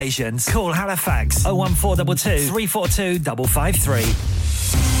Asians. Call Halifax 01422 342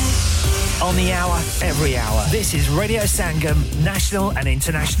 553. On the hour, every hour. This is Radio Sangam, national and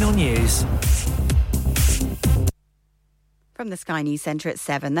international news. From the Sky News Centre at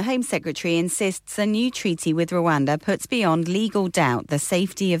 7, the Home Secretary insists a new treaty with Rwanda puts beyond legal doubt the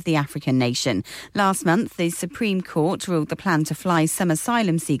safety of the African nation. Last month, the Supreme Court ruled the plan to fly some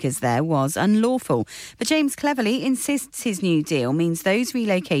asylum seekers there was unlawful. But James Cleverly insists his new deal means those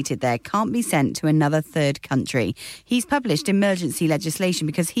relocated there can't be sent to another third country. He's published emergency legislation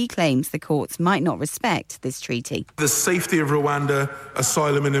because he claims the courts might not respect this treaty. The Safety of Rwanda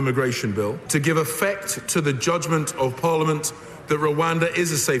Asylum and Immigration Bill to give effect to the judgment of Parliament that Rwanda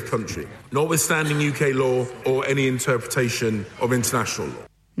is a safe country, notwithstanding UK law or any interpretation of international law.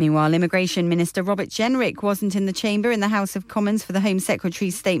 Meanwhile, Immigration Minister Robert Jenrick wasn't in the chamber in the House of Commons for the Home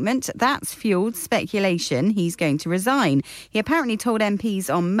Secretary's statement. That's fuelled speculation he's going to resign. He apparently told MPs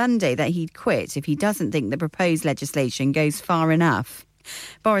on Monday that he'd quit if he doesn't think the proposed legislation goes far enough.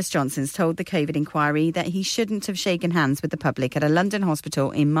 Boris Johnson's told the COVID inquiry that he shouldn't have shaken hands with the public at a London hospital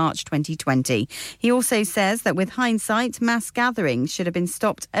in March 2020. He also says that with hindsight, mass gatherings should have been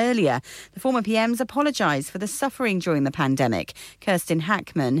stopped earlier. The former PM's apologised for the suffering during the pandemic. Kirsten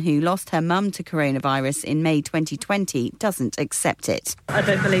Hackman, who lost her mum to coronavirus in May 2020, doesn't accept it. I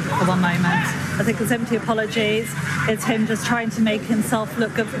don't believe it for one moment. I think it's empty apologies. It's him just trying to make himself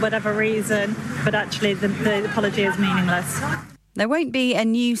look good for whatever reason, but actually the apology is meaningless. There won't be a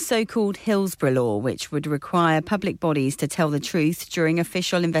new so-called Hillsborough law, which would require public bodies to tell the truth during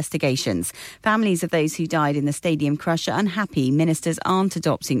official investigations. Families of those who died in the stadium crush are unhappy ministers aren't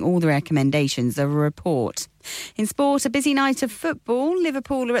adopting all the recommendations of a report. In sport, a busy night of football.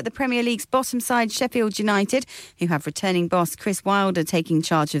 Liverpool are at the Premier League's bottom side, Sheffield United, who have returning boss Chris Wilder taking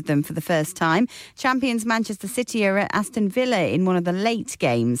charge of them for the first time. Champions Manchester City are at Aston Villa in one of the late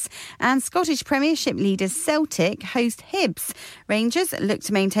games. And Scottish Premiership leaders Celtic host Hibs. Rangers look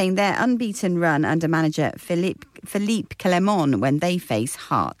to maintain their unbeaten run under manager Philippe Clement when they face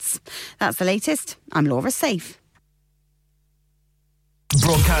Hearts. That's the latest. I'm Laura Safe.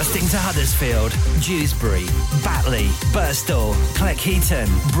 Broadcasting to Huddersfield, Dewsbury, Batley, Birstall, Cleckheaton,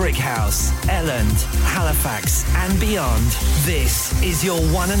 Brickhouse, Elland, Halifax and beyond. This is your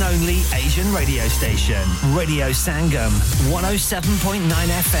one and only Asian radio station. Radio Sangam,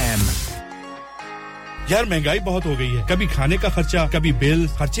 107.9 FM. यार महंगाई बहुत हो गई है कभी खाने का खर्चा कभी बिल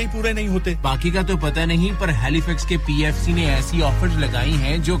खर्चे ही पूरे नहीं होते बाकी का तो पता नहीं पर हैलिफैक्स के पीएफसी ने ऐसी ऑफर्स लगाई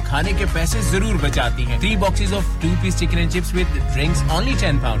हैं जो खाने के पैसे जरूर बचाती हैं 3 boxes of 2-piece chicken and chips with drinks only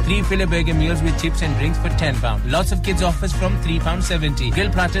 £10 3 filet burger meals with chips and drinks for £10 lots of kids offers from £3.70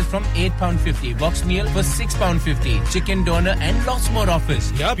 grill platters from £8.50 box meal for £6.50 chicken doner and lots more offers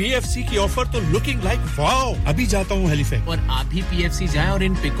यार PFC की offer तो looking like wow अभी जाता हूं Halifax और आप भी PFC जाएं और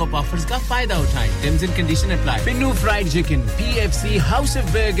इन पिकअप ऑफर्स का फायदा उठाएं terms and condition apply. Pinnu Fried Chicken, PFC, House of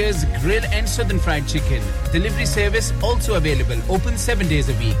Burgers, Grill and Southern Fried Chicken. Delivery service also available. Open 7 days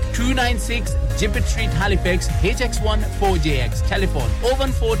a week. 296 Gibbet Street, Halifax, HX1 4JX. Telephone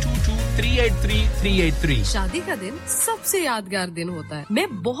 01422 383 383. शादी का दिन सबसे यादगार दिन होता है. मैं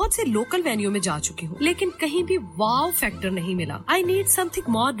बहुत से लोकल वेन्यू में जा चुकी हूँ, लेकिन कहीं भी वाव फैक्टर नहीं मिला. I need something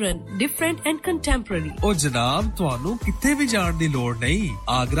modern, different and contemporary. ओ जनाब, तुहानू किथे भी जाण दी लोड़ नहीं.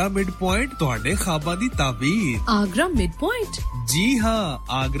 आगरा मिड पॉइंट तुहाडे ख्वाबां दी ताबीर. Agra mid point? जी हाँ,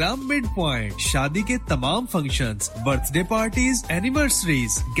 आगरा मिड पॉइंट. शादी के तमाम functions, birthday parties,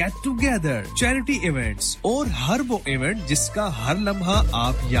 anniversaries, get together, charity events और हर वो इवेंट जिसका हर लम्हा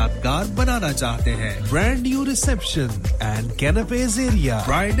आप यादगार बनाना चाहते हैं. Brand new reception and कैनपेज area,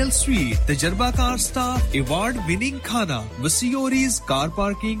 bridal sweet, तजर्बाकार staff, award winning खाना, वसीओरीज, कार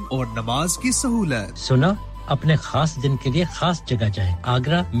पार्किंग और नमाज की सहूलत. सुना अपने खास दिन के लिए खास जगह जाएं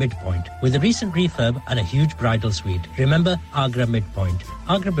Agra Midpoint with a recent refurb and a huge bridal suite. Remember Agra Midpoint,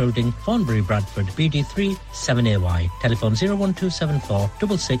 Agra Building, Thornbury, Bradford, BD3 7AY. Telephone 01274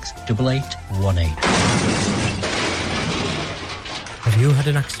 668818. Have you had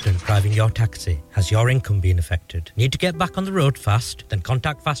an accident driving your taxi? Has your income been affected? Need to get back on the road fast? Then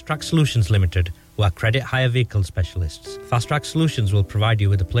contact Fast Track Solutions Limited, who are credit hire vehicle specialists. Fast Track Solutions will provide you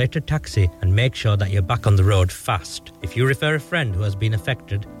with a plated taxi and make sure that you're back on the road fast. If you refer a friend who has been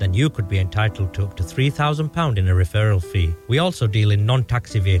affected, then you could be entitled to up to £3,000 in a referral fee. We also deal in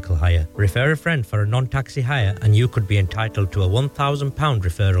non-taxi vehicle hire. Refer a friend for a non-taxi hire and you could be entitled to a £1,000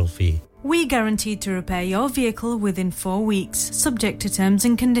 referral fee. We guarantee to repair your vehicle within 4 weeks, subject to terms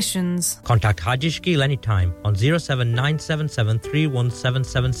and conditions. Contact Haji Shakil anytime on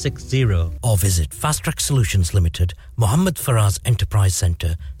 07977317760 or visit Fast Track Solutions Limited, Mohammed Faraz Enterprise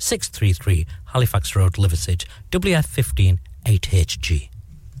Centre, 633 Halifax Road, Liversedge, WF15 8HG.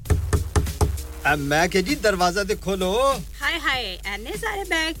 मैं के जी दरवाजा दे खोलो हाय हाय एने सारे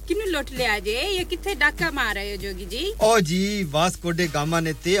bag किनु लुट ले आजे ये किथे डाका मार रहे हो जोगी जी ओ जी वास्को डे गामा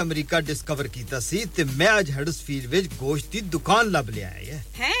ने ते अमेरिका डिस्कवर कीता सी ते मैं आज हडर्सफील्ड विच गोश्त दी दुकान लब ले आया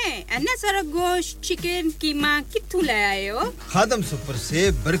है एने सारा गोश्त चिकन कीमा किथु ले आए हो खादम सुपर से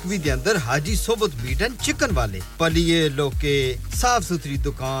बरकवी दे अंदर हाजी सोबत मीट एंड चिकन वाले पलिए लोके साफ सुथरी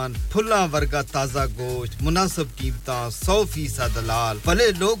दुकान फुल्ला वर्गा ताजा गोश्त मुनासिब कीमतां 100% दलाल भले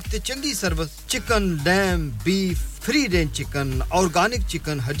लोग ते चंगी service chicken lamb beef free range chicken organic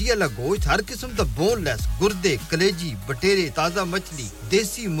chicken हड्डियाला गोश्त हर किस्म दा बोनलेस गुर्दे कलेजी बटेरे ताजा मछली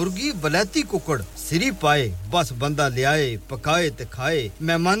देसी मुर्गी बलाती कुकड़ सिरी पाए बस बंदा ले आए पकाए ते खाए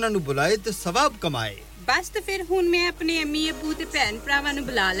मेहमानां नु बुलाए ते सवाब कमाए बस तो फिर हुन मैं अपने अम्मी अब्बू ते भैन भरावां नु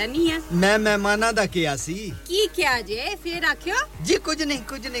बुला लनी है मैं मेहमानां दा किया सी की क्या जे फिर आखियो जी कुछ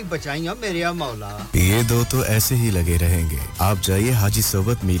नहीं बचाइयो मेरे आ मौला ये दो तो ऐसे ही लगे रहेंगे आप जाइए हाजी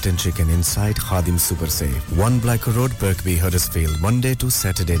सोबत meet and chicken inside Khadim super से 1 Black Road Birkby Huddersfield Monday to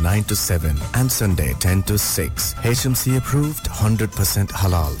Saturday 9 to 7 and Sunday 10 to 6 HMC approved 100%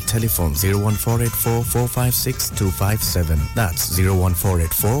 halal telephone 01484456257 that's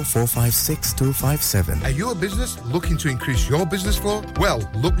 01484456257 Are you a business looking to increase your business flow? Well,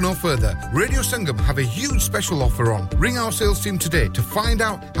 look no further. Radio Sangam have a huge special offer on. Ring our sales team today to find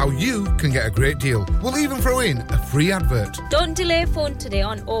out how you can get a great deal. We'll even throw in a free advert. Don't delay, phone today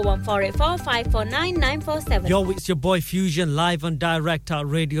on 01484 549 947. Yo, it's your boy Fusion live and direct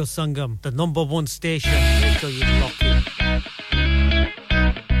at Radio Sangam, the #1 station. Make sure you lock in.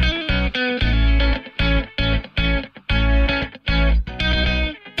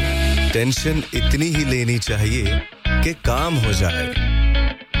 Tension इतनी ही लेनी चाहिए कि काम हो जाए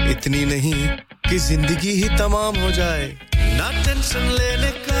इतनी नहीं कि जिंदगी ही तमाम हो जाए ना टेंशन लेने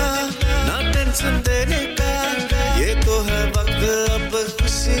का ना टेंशन देने का ये तो है वक्त अब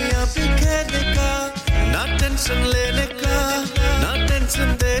खुशियां बिखेरने का ना टेंशन लेने का ना टेंशन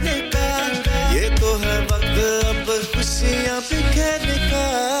देने का ये तो है वक्त अब खुशियां बिखेरने का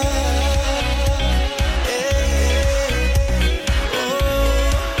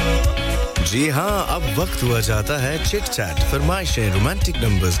जी हां अब वक्त हुआ जाता है chit chat फरमाइशें romantic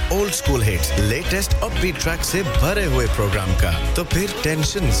numbers old school hits latest upbeat track से भरे हुए प्रोग्राम का तो फिर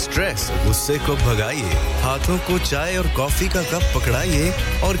टेंशन स्ट्रेस गुस्से को भगाइए हाथों को चाय और कॉफी का कप पकड़ाइए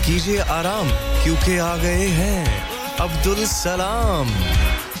और कीजिए आराम क्योंकि आ गए हैं अब्दुल सलाम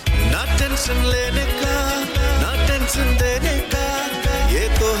ना टेंशन लेने का ना टेंशन देने का ये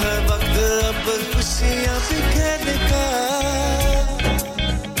तो है वक्त अब खुशियां बिखेरने का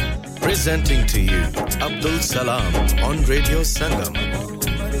Presenting to you Abdul Salam on Radio Sangam.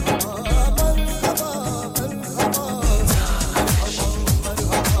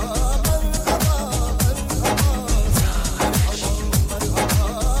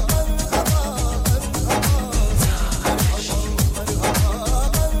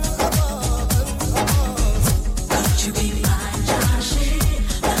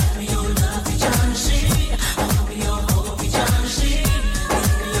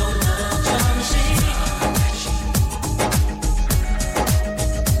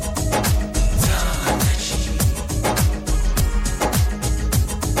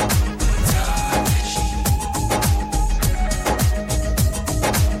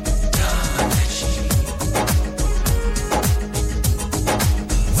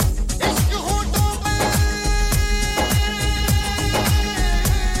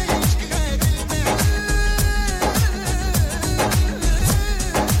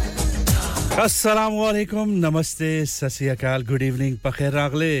 अस्सलाम वालेकुम नमस्ते सत श्री अकाल गुड इवनिंग पखेर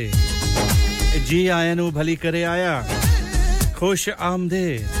रागले जी आया नु भली करे आया खुश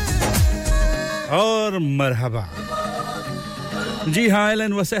आमदीद और मरहबा जी हां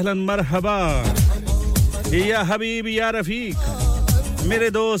अहलन व सहलन मरहबा या हबीब या रफीक मेरे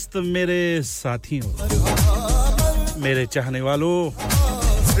दोस्त मेरे साथियों मेरे चाहने वालों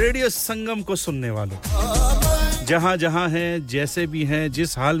रेडियो संगम को सुनने वालों जहां-जहां हैं जैसे भी हैं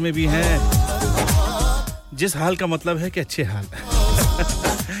जिस हाल में भी हैं जिस हाल का मतलब है कि अच्छे हाल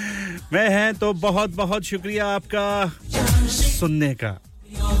मैं हैं तो बहुत-बहुत शुक्रिया आपका सुनने का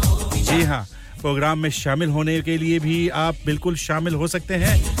जी हां प्रोग्राम में शामिल होने के लिए भी आप बिल्कुल शामिल हो सकते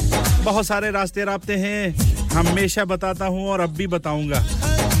हैं बहुत सारे रास्ते हैं हमेशा बताता हूं और अब भी बताऊंगा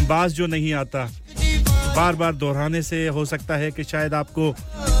बात जो नहीं आता बार-बार दोहराने से हो सकता है कि शायद आपको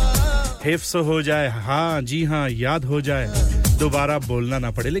हिफ्स हो जाए हां जी हां याद हो जाए दोबारा बोलना ना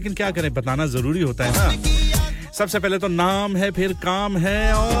पड़े लेकिन क्या करें बताना जरूरी होता है ना सबसे पहले तो नाम है फिर काम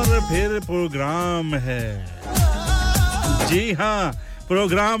है और फिर प्रोग्राम है जी हां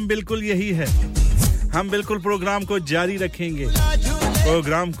प्रोग्राम बिल्कुल यही है हम बिल्कुल प्रोग्राम को जारी रखेंगे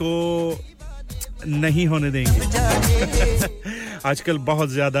प्रोग्राम को नहीं होने देंगे आजकल बहुत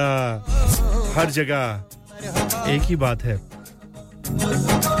ज्यादा हर जगह एक ही बात है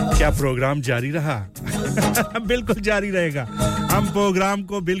क्या प्रोग्राम जारी रहा बिल्कुल जारी रहेगा हम प्रोग्राम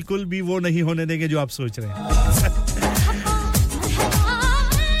को बिल्कुल भी वो नहीं होने देंगे जो आप सोच रहे हैं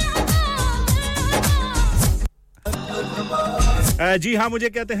जी हाँ मुझे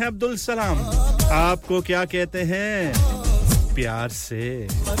कहते हैं अब्दुल सलाम आपको क्या कहते हैं प्यार से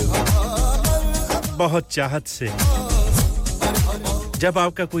बहुत चाहत से जब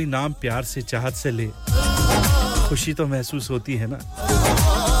आपका कोई नाम प्यार से चाहत से ले खुशी तो महसूस होती है ना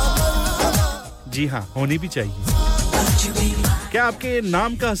जी हाँ होनी भी चाहिए क्या आपके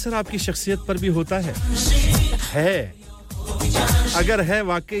नाम का असर आपकी शख्सियत पर भी होता है अगर है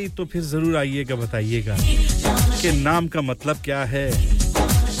वाकई तो फिर जरूर आइएगा बताइएगा कि नाम का मतलब क्या है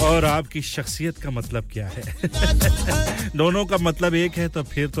और आपकी शख्सियत का मतलब क्या है दोनों का मतलब एक है तो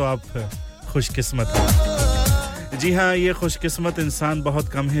फिर तो आप खुशकिस्मत हैं जी हाँ ये खुशकिस्मत इंसान बहुत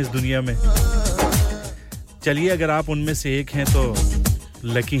कम है इस दुनिया में चलिए अगर आप उनमें से एक हैं तो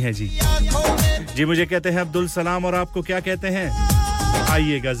लकी हैं जी मुझे कहते हैं अब्दुल सलाम और आपको क्या कहते हैं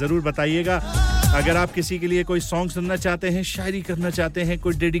आइएगा जरूर बताइएगा अगर आप किसी के लिए कोई सॉन्ग सुनना चाहते हैं शायरी करना चाहते हैं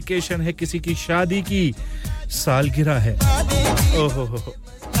कोई डेडिकेशन है किसी की शादी की सालगिरह है ओहो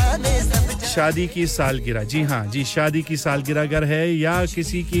शादी की सालगिरह जी हाँ जी शादी की सालगिरह अगर है या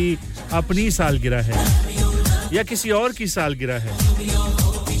किसी की अपनी सालगिरह है या किसी और की सालगिरह है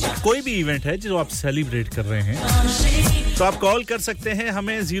कोई भी इवेंट है जो आप सेलिब्रेट कर रहे हैं तो आप कॉल कर सकते हैं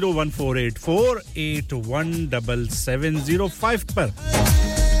हमें 01484817705 पर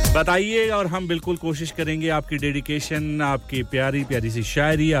बताइए और हम बिल्कुल कोशिश करेंगे आपकी डेडिकेशन आपकी प्यारी प्यारी सी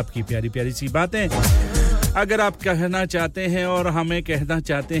शायरी आपकी प्यारी प्यारी सी बातें अगर आप कहना चाहते हैं और हमें कहना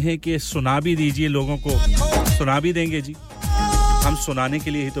चाहते हैं कि सुना भी दीजिए लोगों को सुना भी देंगे जी हम सुनाने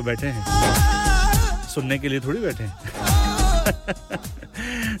के लिए ही तो बैठे हैं सुनने के लिए थोड़ी बैठे हैं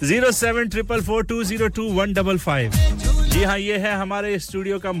 07444202155 जी हाँ ये है हमारे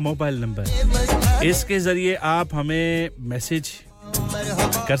स्टूडियो का मोबाइल नंबर इसके जरिए आप हमें मैसेज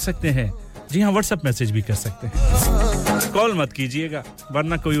कर सकते हैं जी हाँ व्हाट्सएप मैसेज भी कर सकते हैं कॉल मत कीजिएगा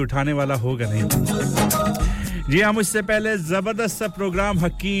वरना कोई उठाने वाला होगा नहीं जी हाँ मुझसे पहले जबरदस्त सा प्रोग्राम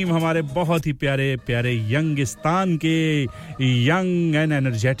हकीम हमारे बहुत ही प्यारे प्यारे यंगिस्तान के यंग एंड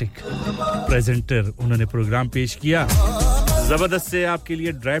एनर्जेटिक प्रेजेंटर उन्होंने प्रोग्राम पेश किया जबरदस्त से आपके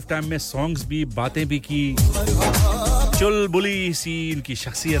लिए ड्राइव टाइम में सॉन्ग्स भी बातें भी की चुलबुली सी इनकी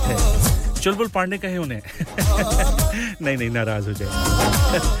शख्सियत है चुलबुल पांडे कहे उन्हें नहीं नाराज हो जाए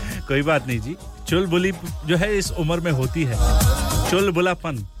कोई बात नहीं जी चुलबुली जो है इस उम्र में होती है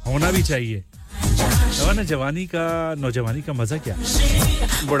चुलबुलापन होना भी चाहिए और ना जवानी का नौजवानी का मजा क्या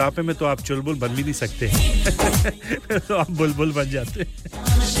बुढ़ापे में तो आप चुलबुल बन भी नहीं सकते तो आप बुलबुल बन जाते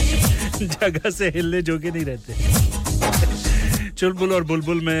जगह से हिलने जोगे नहीं रहते चुलबुल और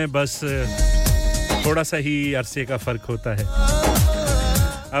बुलबुल में बस थोड़ा सा ही अरसे का फर्क होता है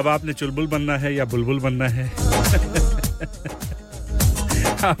अब आपने चुलबुल बनना है या बुलबुल बनना है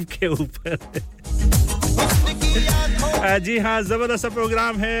आपके ऊपर जी हाँ जबरदस्त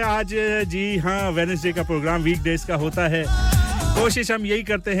प्रोग्राम है आज जी हाँ वेडनेसडे का प्रोग्राम वीकडेज का होता है कोशिश हम यही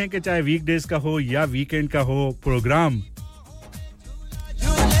करते हैं कि चाहे वीकडेज का हो या वीकेंड का हो प्रोग्राम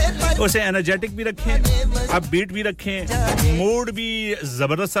उसे एनर्जेटिक भी रखें अपबीट भी रखें मूड भी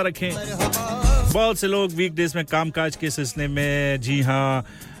जबरदस्त सा रखें बहुत से लोग वीकडेज में कामकाज के सिलसिले में जी हाँ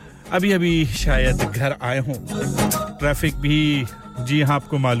अभी शायद घर आए हों ट्रैफिक भी जी हाँ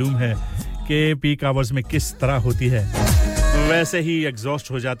आपको मालूम है कि पीक आवर्स में किस तरह होती है वैसे ही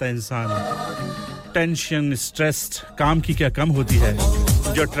एग्जॉस्ट हो जाता है इंसान टेंशन स्ट्रेस्ड काम की क्या कम होती है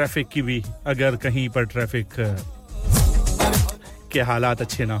जो ट्रैफिक की भी अगर कहीं पर ट्रैफिक के हालात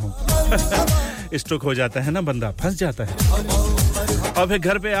अच्छे ना हो स्ट्रोक हो जाता है ना बंदा फंस जाता है और फिर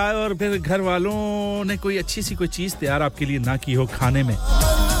घर पे आए और फिर घर वालों ने कोई अच्छी सी कोई चीज तैयार आपके लिए ना की हो खाने में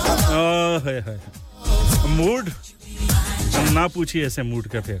मूड ना पूछिए ऐसे मूड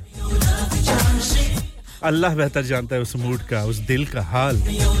का फिर अल्लाह बेहतर जानता है उस मूड का उस दिल का हाल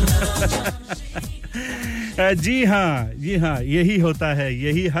जी हाँ यही होता है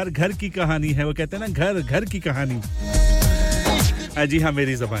यही हर घर की कहानी है वो कहते हैं ना घर की कहानी जी हाँ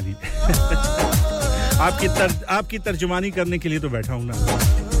मेरी ज़बानी आपकी तर्जुमानी करने के लिए तो बैठा हूं ना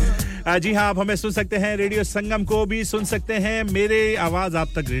जी हाँ आप हमें सुन सकते हैं रेडियो संगम को भी सुन सकते हैं मेरे आवाज आप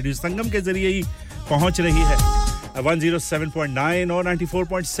तक रेडियो संगम के जरिए ही पहुंच रही है 107.9 और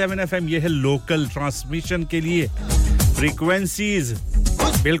 94.7 एफएम ये है लोकल ट्रांसमिशन के लिए फ्रीक्वेंसीज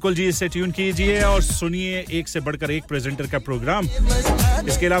बिल्कुल जी इसे ट्यून कीजिए और सुनिए एक से बढ़कर एक प्रेजेंटर का प्रोग्राम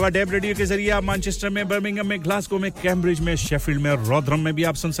इसके अलावा डेब रेडियो के जरिए आप मैनचेस्टर में बर्मिंघम में ग्लासगो में कैम्ब्रिज में शेफील्ड में और रॉथरहम में भी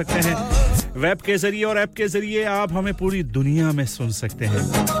आप सुन सकते हैं वेब के जरिए और ऐप के जरिए आप हमें पूरी दुनिया में सुन सकते हैं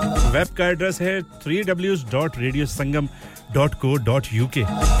वेब का एड्रेस है www.radiosangam.co.uk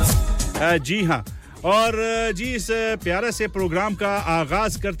जी हां और जी इस प्यारे से प्रोग्राम का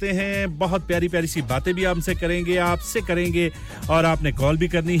आगाज करते हैं बहुत प्यारी सी बातें भी हमसे करेंगे आपसे करेंगे और आपने कॉल भी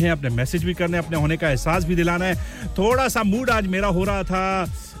करनी है अपने मैसेज भी करने अपने होने का एहसास भी दिलाना है थोड़ा सा मूड आज मेरा हो रहा था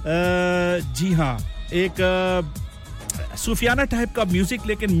जी हां एक सूफियाना टाइप का म्यूजिक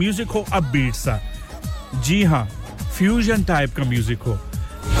लेकिन म्यूजिक हो अपबीट सा जी हां फ्यूजन टाइप का म्यूजिक हो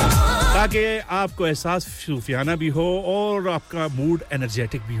ताकि आपको एहसास सूफियाना भी हो और आपका मूड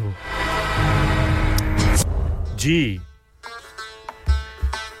एनर्जेटिक भी हो जी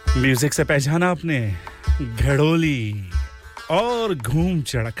म्यूजिक से पहचाना आपने घड़ोली और घूम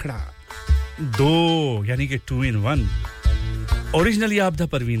चड़खड़ा दो यानी कि 2 in 1 ओरिजिनली आपदा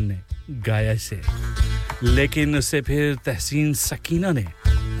परवीन ने गाया इसे लेकिन उसे फिर तहसीन सकीना ने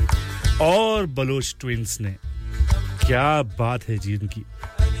और बलोच ट्विंस ने क्या बात है जी इनकी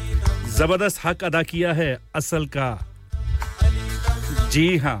जबरदस्त हक अदा किया है असल का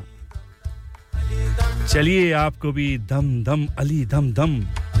जी हां चलिए आपको भी दम दम अली दम दम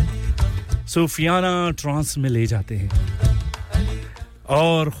सूफियाना ट्रांस में ले जाते हैं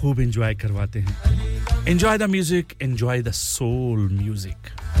और खूब एंजॉय करवाते हैं enjoy the music enjoy the soul music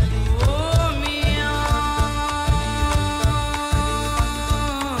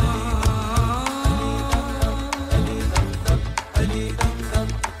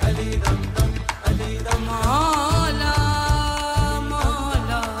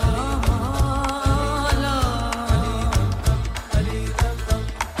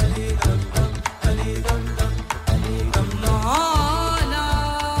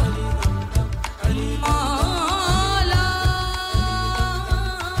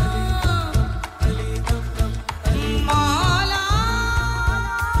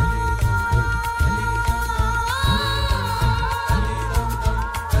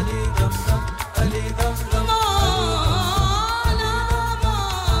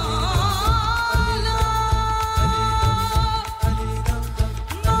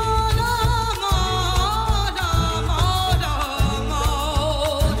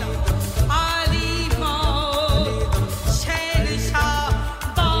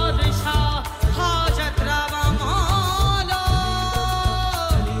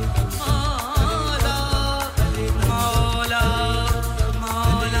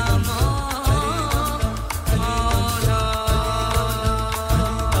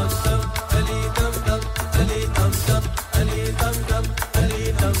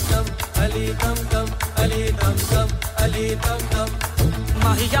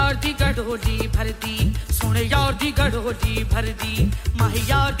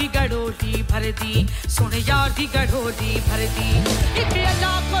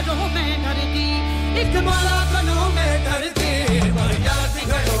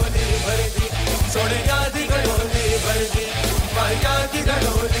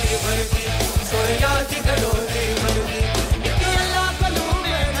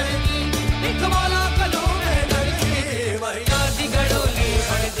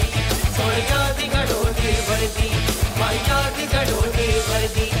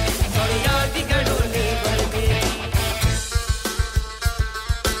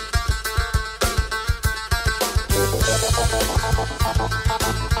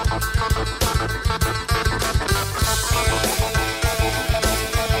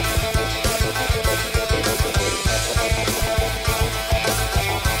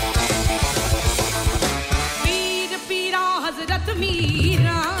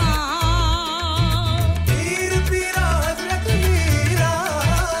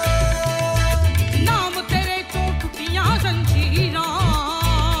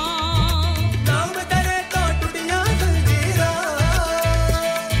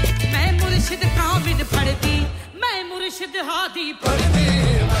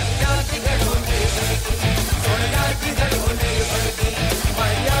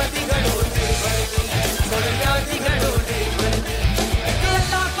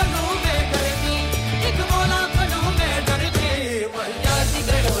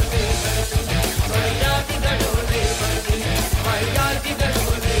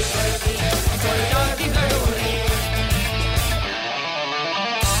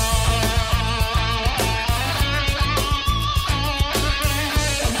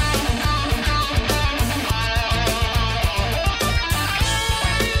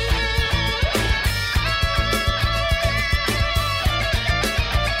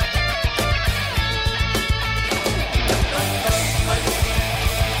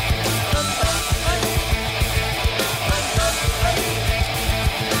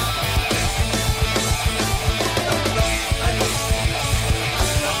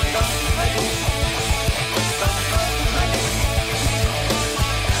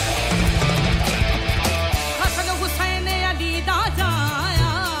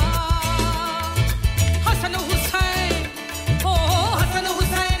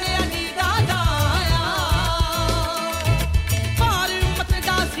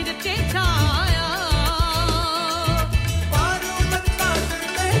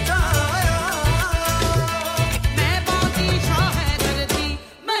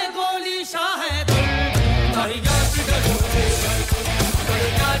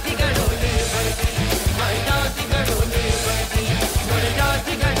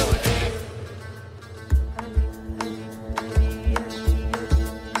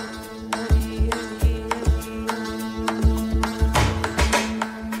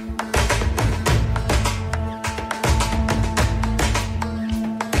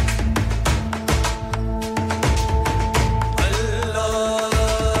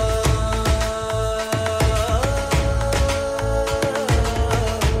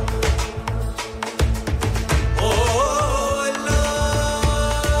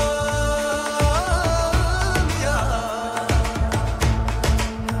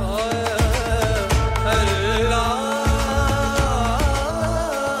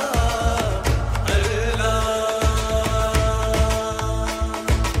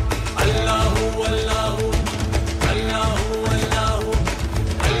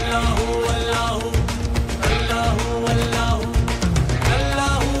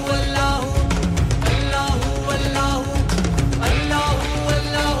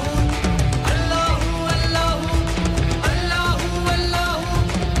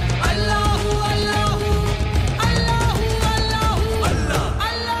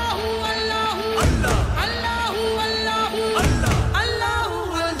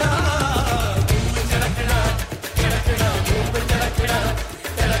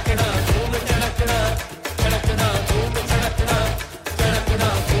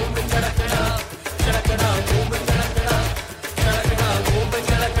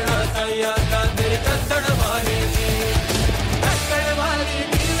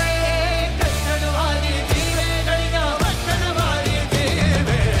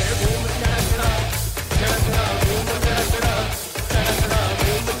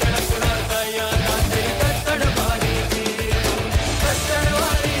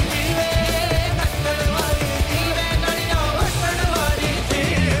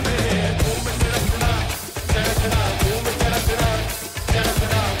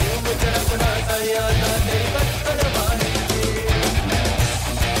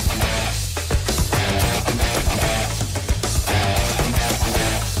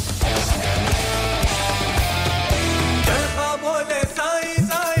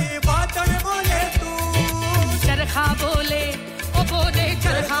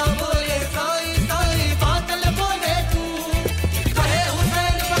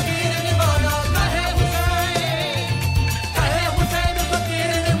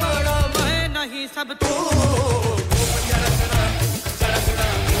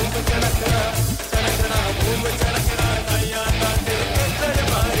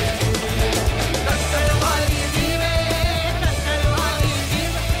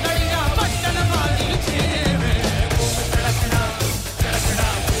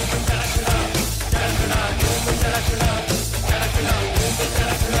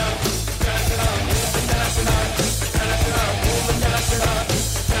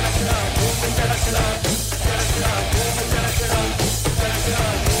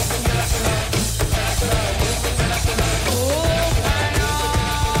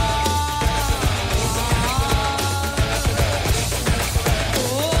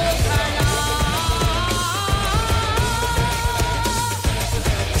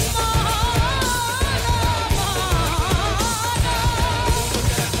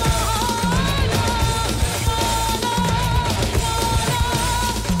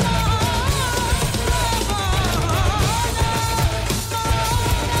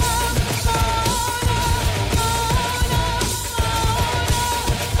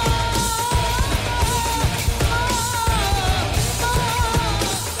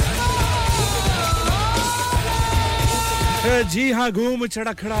जी हां घूम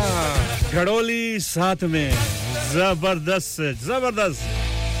चढ़खड़ा घड़ोली साथ में जबरदस्त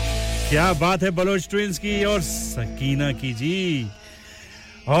क्या बात है बलोच ट्विंस की और सकीना की जी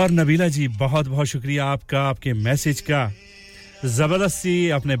और नबीला जी बहुत-बहुत शुक्रिया आपका आपके मैसेज का जबरदस्ती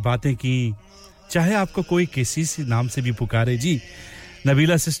आपने बातें की चाहे आपको कोई किसी से नाम से भी पुकारे जी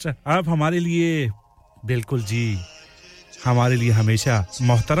नबीला सिस्टर आप हमारे लिए बिल्कुल जी हमारे लिए हमेशा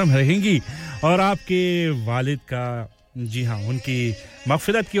मोहतरम रहेंगी और आपके वालिद का जी हां उनकी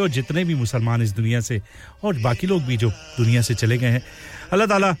मगफिरत की और जितने भी मुसलमान इस दुनिया से और बाकी लोग भी जो दुनिया से चले गए हैं अल्लाह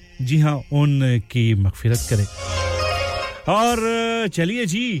ताला जी हां उनकी मगफिरत करे और चलिए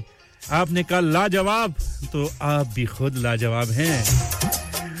जी आपने कहा लाजवाब तो आप भी खुद लाजवाब हैं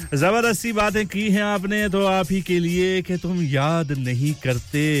जबरदस्ती बातें की हैं आपने तो आप ही के लिए कि तुम याद नहीं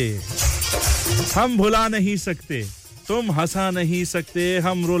करते हम भुला नहीं सकते तुम हंसा नहीं सकते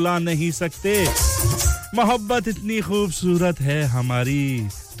हम रुला नहीं सकते मोहब्बत इतनी खूबसूरत है हमारी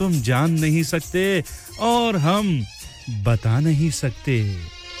तुम जान नहीं सकते और हम बता नहीं सकते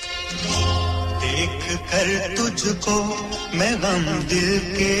देख कर तुझको मैं गम दिल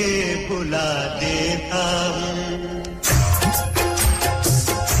के बुला देता हूँ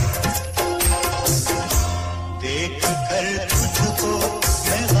देख कर तुझको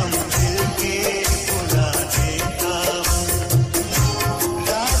मैं गम दिल के बुला देता हूँ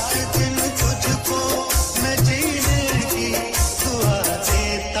रात दिन तुझको मैं जीने की दुआ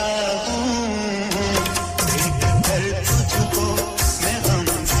देता हूँ देख कर तुझको मैं गम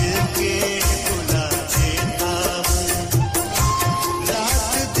दिल के बुला देता हूँ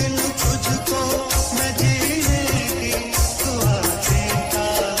रात दिन तुझको मैं जीने की दुआ देता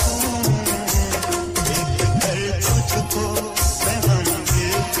हूँ देख कर तुझको मैं गम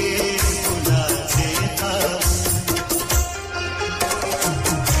दिल के बुला देता हूँ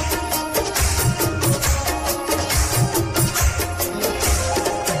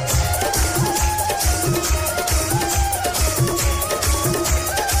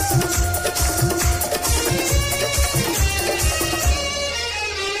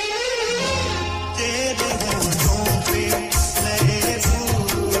तेरे होठों पे नए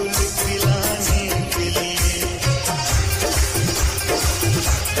फूल खिलाने के लिए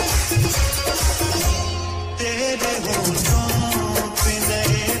तेरे होठों पे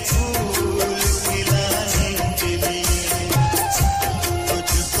नए फूल खिलाने के लिए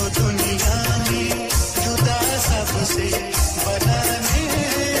तुझको दुनिया में जुदा सबसे बनाने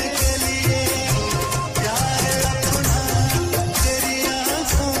के लिए प्यार अपना तेरी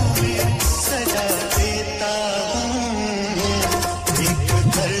आँखों में सजा देता हूँ देख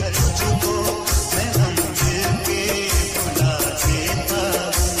कर तुझको मैं गम दिल के बुला देता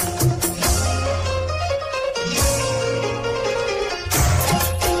हूँ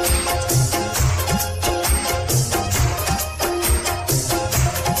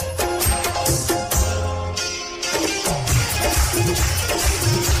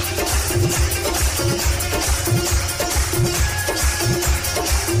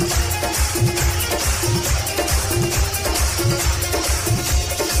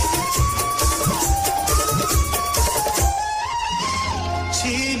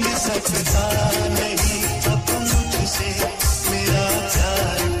छीन सकता नहीं अब मुझसे मेरा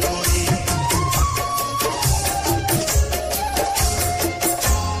प्यार कोई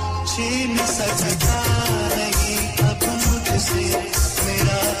छीन सकता नहीं अब मुझसे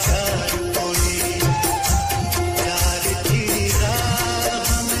मेरा प्यार कोई प्यार की राह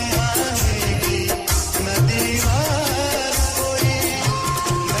में आएगी न दीवार कोई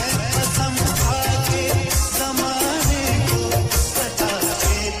मैं कसम खा के ज़माने को बता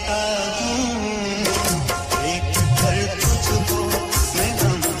देता हूँ देख कर तुझको मैं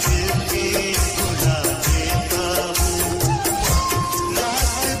गम दिल के बुला देता हूँ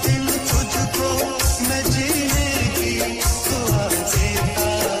रात दिन तुझको मैं जीने की दुआ देता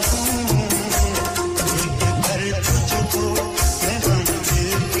हूँ देख कर तुझको मैं गम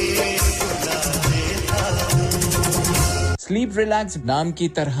दिल के बुला देता हूँ स्लीप रिलैक्स नाम की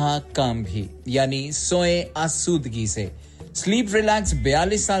तरह काम भी यानी सोए आसूदगी से स्लीप रिलैक्स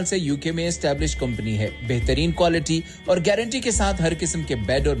 42 साल से यूके में एस्टैब्लिश कंपनी है बेहतरीन क्वालिटी और गारंटी के साथ हर किस्म के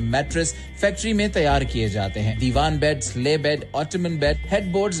बेड और मैट्रेस फैक्ट्री में तैयार किए जाते हैं दीवान bed slay bed ottoman bed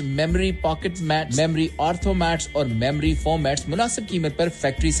headboards memory pocket mat memory ortho mats और मेमोरी फोम मैट्स मुनासिब कीमत पर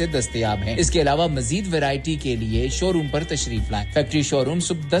फैक्ट्री से दस्तयाब हैं इसके अलावा मजीद वैरायटी के लिए शोरूम पर तशरीफ लाएं फैक्ट्री शोरूम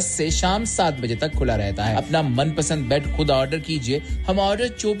सुबह 10 से शाम 7 बजे तक खुला रहता है अपना मनपसंद बेड खुद ऑर्डर कीजिए हम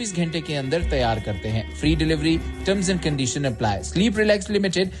ऑर्डर 24 घंटे के अंदर तैयार करते हैं free delivery terms and condition Condition apply. Sleep Relax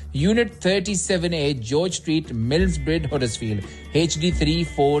Limited, Unit 37A, George Street, Millsbridge, Huddersfield,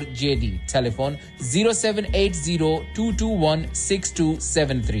 HD34JD. Telephone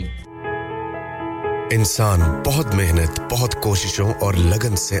 0780-221-6273. इंसान बहुत मेहनत, बहुत कोशिशों और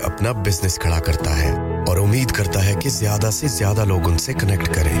लगन से अपना बिजनेस खड़ा करता है और उम्मीद करता है कि ज़्यादा से ज़्यादा लोग उनसे कनेक्ट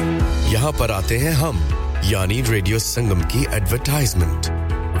करें। यहाँ पर आते हैं हम, यानी रेडियो संगम की एडवर्टाइजमेंट।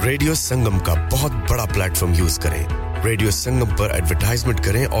 रेडियो संगम का बहुत बड़ा प्लेटफॉर्म यूज करें। रेडियो संगम पर एडवर्टाइजमेंट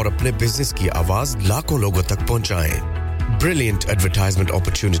करें और अपने बिजनेस की आवाज लाखों लोगों तक पहुंचाएं। Brilliant advertisement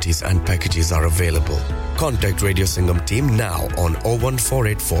opportunities and packages are available. Contact Radio Sangam team now on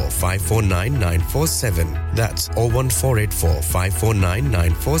 01484 549 947. That's 01484 549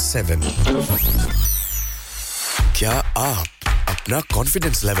 947. क्या आप अपना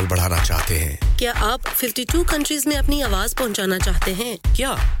कॉन्फिडेंस लेवल बढ़ाना चाहते हैं? क्या आप 52 कंट्रीज में अपनी आवाज पहुंचाना चाहते हैं? क्या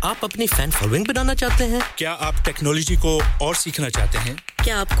आप अपनी फैन फॉलोइंग बनाना चाहते हैं? क्या आप टेक्नोलॉजी को और सीखना चाहते हैं?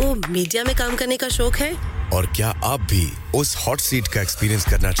 क्या आपको मीडिया में काम करने का शौक है? और क्या आप भी उस हॉट सीट का एक्सपीरियंस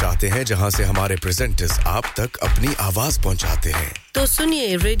करना चाहते हैं जहां से हमारे प्रेजेंटर्स आप तक अपनी आवाज पहुंचाते हैं? तो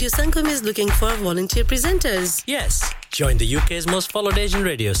सुनिए, radio Sangam is looking for volunteer presenters. Yes. Join the UK's most followed Asian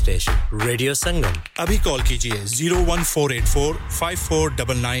radio station, Radio Sangam. अभी कॉल कीजिए 01484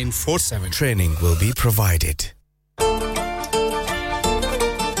 549947. Training will be provided.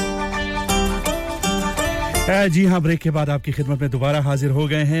 जी हाँ, ब्रेक के बाद आपकी खिदमत में दोबारा हाजिर हो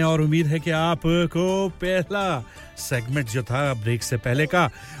गए हैं और उम्मीद है कि आपको पहला सेगमेंट जो था ब्रेक से पहले का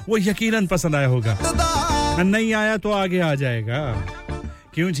वो यकीनन पसंद आया होगा। नहीं आया तो आगे आ जाएगा।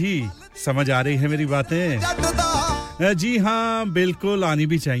 क्यों जी, समझ आ रही है मेरी बातें? जी हाँ, बिल्कुल आनी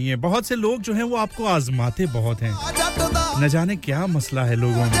भी चाहिए। बहुत से लोग जो हैं वो आपको आजमाते बहुत हैं। न जाने क्या मसला है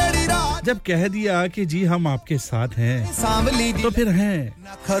लोगों में। जब कह दिया कि जी हम आपके साथ हैं तो फिर हैं,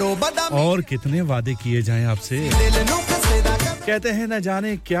 और कितने वादे किए जाएं आपसे। कहते हैं न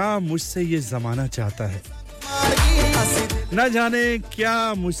जाने क्या मुझसे ये जमाना चाहता है, न जाने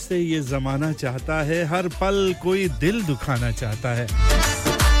क्या मुझसे ये जमाना चाहता है, हर पल कोई दिल दुखाना चाहता है,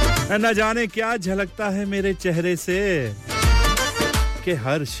 न जाने क्या झलकता है मेरे चेहरे से कि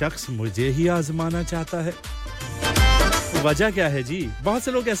हर शख्स मुझे ही आजमाना चाहता है। वजह क्या है जी? बहुत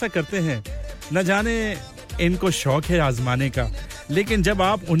से लोग ऐसा करते हैं, न जाने इनको शौक है आजमाने का, लेकिन जब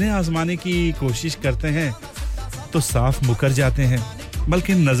आप उन्हें आजमाने की कोशिश करते हैं तो साफ मुकर जाते हैं,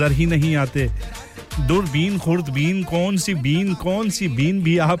 बल्कि नजर ही नहीं आते। दूरबीन खुर्दबीन कौन सी बीन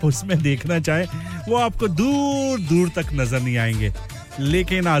भी आप उसमें देखना चाहें वो आपको दूर दूर तक नजर नहीं आएंगे,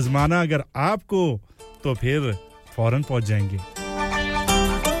 लेकिन आजमाना अगर आपको तो फिर फौरन पहुंच जाएंगे।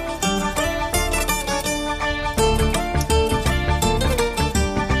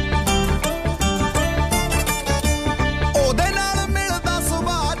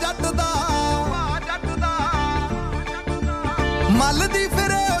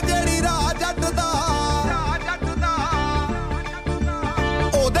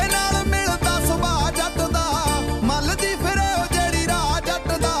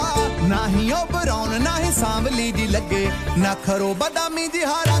 लगे ना खरो बदामी जी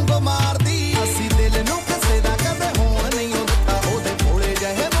हा रंग मारदी असी दिल नु किसे दा कदे होण नहीं दिता ओदे भोले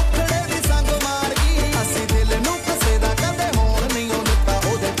जहे मुखड़े दी संग मार गई असी दिल नु किसे दा कदे होण नहीं दिता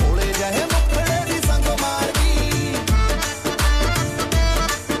ओदे भोले जहे मुखड़े दी संग मार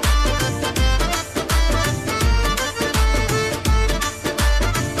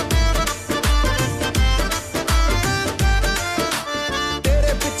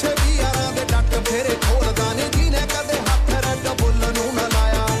तेरे पीछे भी यारां दे डट फेरे खोलदा नहीं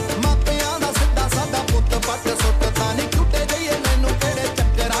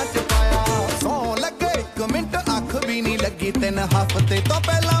ਤਿੰਨ ਹਫ਼ਤੇ ਤੋਂ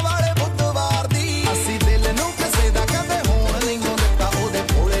ਪਹਿਲਾਂ ਵਾਲੇ ਬੁੱਧਵਾਰ ਦੀ ਅਸੀਂ ਦਿਲ ਨੂੰ ਕਿਸੇ ਦਾ ਕਦੇ ਹੋਣ ਨਹੀਂ ਦਿੱਤਾ ਉਹਦੇ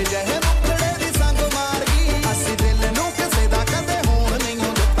ਭੋਲੇ ਜਿਹੇ ਮੁਖੜੇ ਦੀ ਸੰਗ ਮਾਰ ਗਈ ਅਸੀਂ ਦਿਲ ਨੂੰ ਕਿਸੇ ਦਾ ਕਦੇ ਹੋਣ ਨਹੀਂ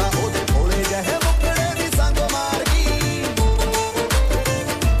ਦਿੱਤਾ ਉਹਦੇ ਭੋਲੇ ਜਿਹੇ ਮੁਖੜੇ ਦੀ ਸੰਗ ਮਾਰ ਗਈ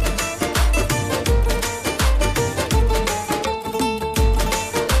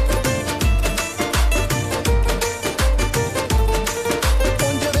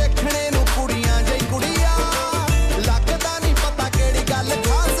ਵੇਖਣੇ ਨੂੰ ਕੁੜੀਆਂ ਜਈ ਕੁੜੀਆਂ ਲੱਗਦਾ ਨਹੀਂ ਪਤਾ ਕਿਹੜੀ ਗੱਲ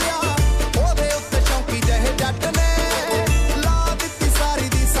ਖਾਸ ਆ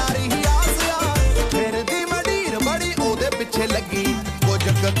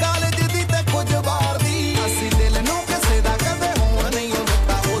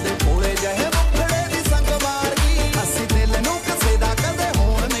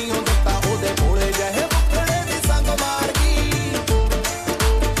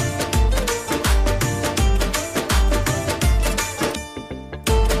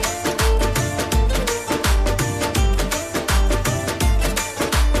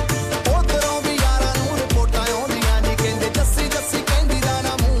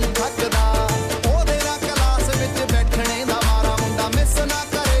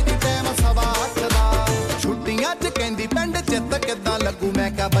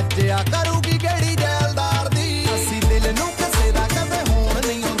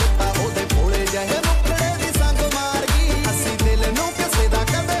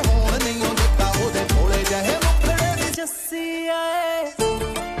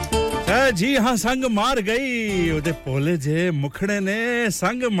जी हां संग मार गई ओदे पोले जे मुखड़े ने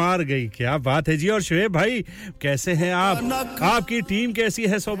संग मार गई क्या बात है जी और शुएब भाई कैसे हैं आप आपकी टीम कैसी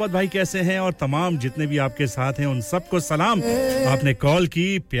है सोबत भाई कैसे हैं और तमाम जितने भी आपके साथ हैं उन सबको सलाम आपने कॉल की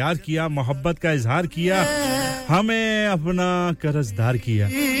प्यार किया मोहब्बत का इजहार किया हमें अपना कर्जदार किया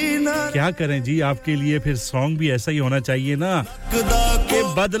क्या करें जी आपके लिए फिर सॉन्ग भी ऐसा ही होना चाहिए ना कि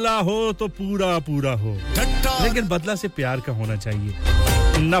बदला हो तो पूरा पूरा हो लेकिन बदला से प्यार का होना चाहिए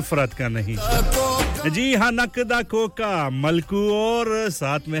नफरत का नहीं जी हां नकदा कोका मलकू और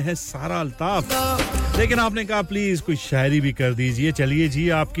साथ में है सारा अल्ताफ लेकिन आपने कहा प्लीज कोई शायरी भी कर दीजिए चलिए जी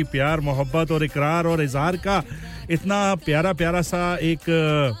आपकी प्यार मोहब्बत और इकरार और इजहार का इतना प्यारा प्यारा सा एक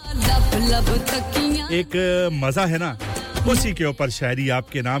मजा है ना उसी के ऊपर शायरी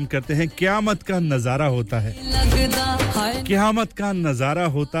आपके नाम करते हैं क़यामत का नजारा होता है क़यामत का नजारा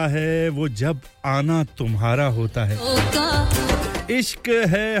होता है वो जब आना तुम्हारा होता है इश्क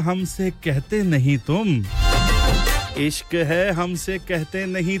है हमसे कहते नहीं तुम इश्क है हमसे कहते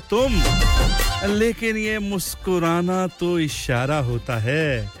नहीं तुम लेकिन ये मुस्कुराना तो इशारा होता है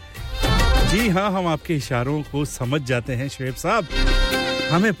जी हां हम आपके इशारों को समझ जाते हैं शुएब साहब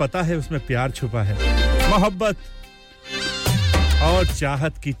हमें पता है उसमें प्यार छुपा है मोहब्बत और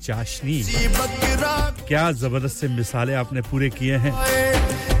चाहत की चाशनी क्या जबरदस्त से मिसालें आपने पूरे किए हैं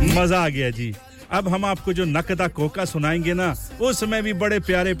मजा आ गया जी अब हम आपको जो नकदा कोका सुनाएंगे ना उसमें भी बड़े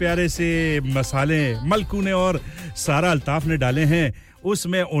प्यारे प्यारे से मसाले मलकू ने और सारा अल्ताफ ने डाले हैं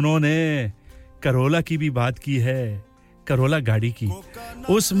उसमें उन्होंने करोला की भी बात की है करोला गाड़ी की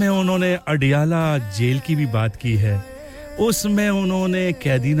उसमें उन्होंने अडियाला जेल की भी बात की है उसमें उन्होंने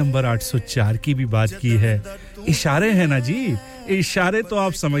कैदी नंबर 804 की भी बात की है इशारे हैं ना जी इशारे तो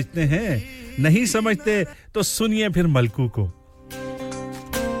आप समझते हैं नहीं समझते तो सुनिए फिर मलकू को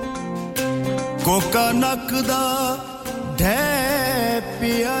कोका नकदा ढै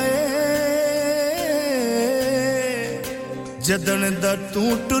पियाए जदन दा तू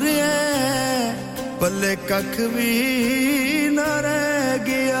टुरिया पल्ले कख भी न रह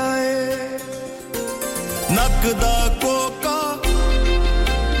गया है नकदा कोका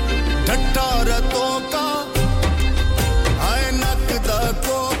ढट्टा रतों का आए नकदा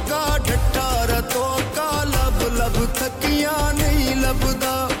कोका ढट्टा रतों का लब लब थकियां नहीं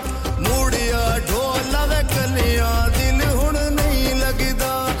लबदा मूड़िया ढोला वे कलियां दिल हुण नहीं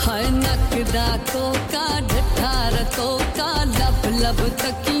लगदा हाय नकदा कोका ढट्टा रतों का लब लब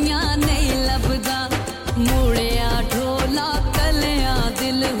थकियां नहीं लबदा मूड़िया ढोला कलियां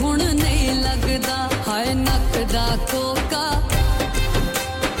दिल हुण नहीं लगदा हाय नकदा कोका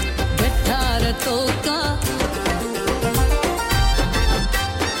ढट्टा रतों का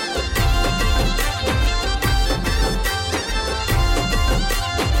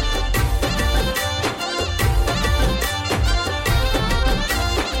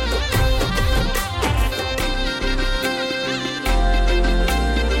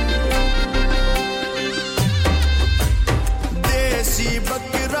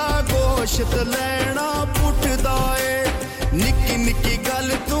गोश्त लेना पुटदा ए निक्की निक्की गल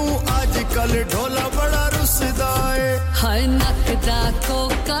तू आजकल ढोला बड़ा रुसदा ए हाय नकदा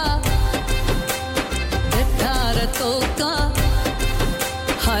कोका ढट्टा रतों का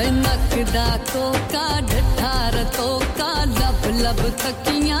हाय नकदा कोका ढट्टा रतों का लब लब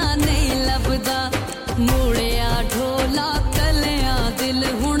थकियां नहीं लबदा मूड़िया ढोला कलियां दिल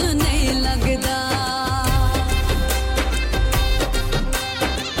हुण नहीं लगदा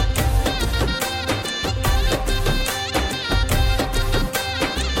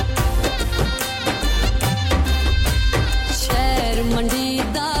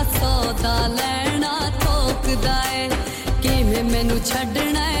मैनू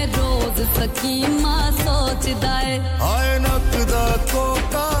छड़ना है रोज सकीमा सोचदा है हाय नकदा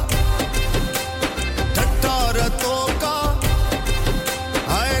कोका ढट्टा रतों का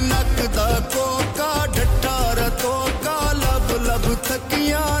हाय नकदा कोका ढट्टा रतों का लब लब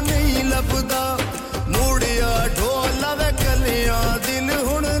थकियां नहीं लबदा मूड़िया ढोला वे कलियां दिल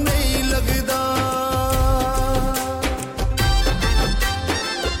हुण नहीं लगदा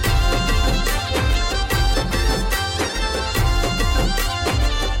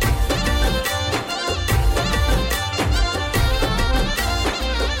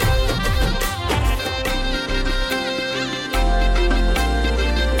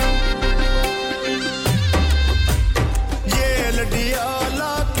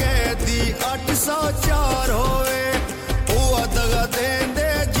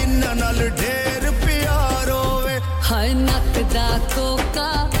ढेर प्यार होवे हाय नकदा कोका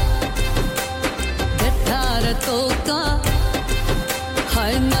ढट्टा रतों का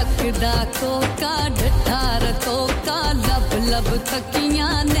हाय नकदा कोका ढट्टा रतों का लब लब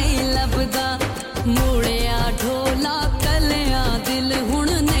तकियां नहीं लबदा मूड़िया ढोला कलियां दिल हुन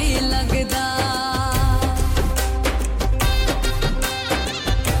नहीं लगदा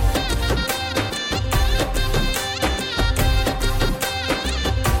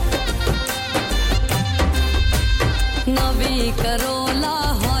नवी करोला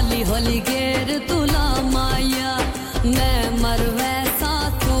हौली हौली गेर तुला माया मैं मर वैसा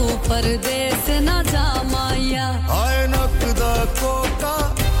तू परदेस ना जा माया आए नकदा कोका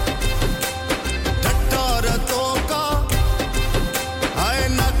डट्टार तोका आए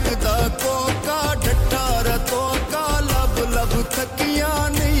नकदा कोका डट्टार तोका लब लब थकियां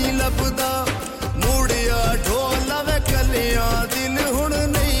नहीं लबदा मूड़िया ढोला वे कलियां दिल हुन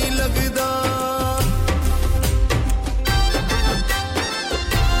नहीं लगदा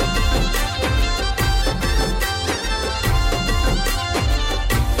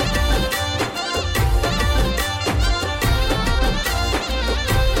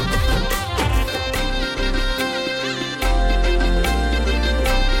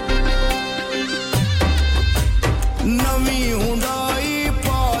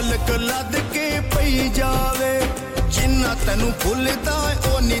तनु भुलदा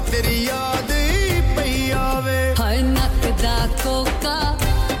ओनी तेरी याद पई आवे हाय नकदा कोका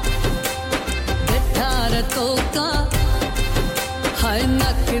डठार तोका हाय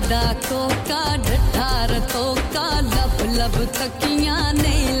नकदा कोका डठार तोका लब लब तकियां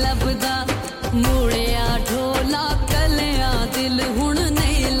नहीं लबदा मूड़िया ढोला कलियां दिल हुन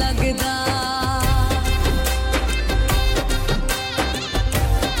नहीं लगदा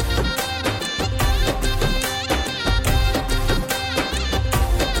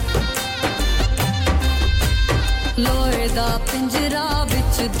दा पिंजरा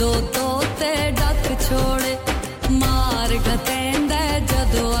विच दो तोते डक छोड़े मार गतेंदा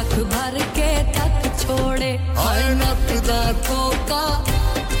जदों अख भर के तक छोड़े हाय नकदा कोका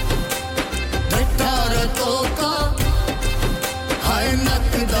डठार तोका हाय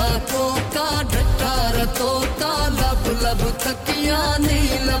नकदा कोका डठार तोका लब लब तकियां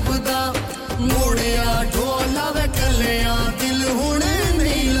नहीं लबदा मूड़िया ढोला वे कलियां दिल हुन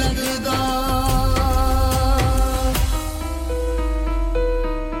नहीं लगदा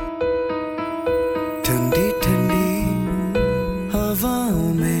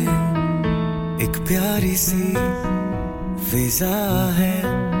प्यारी सी फिजा है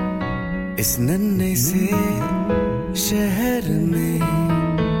इस नन्हे से शहर में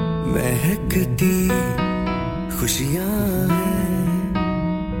महकती खुशियां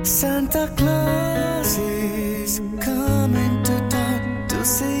हैं Santa Claus is coming to town to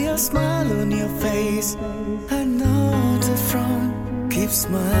see a smile on your face I know the front keep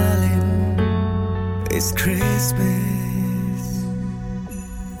smiling it's Christmas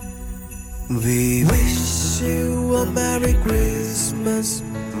We wish you a Merry Christmas.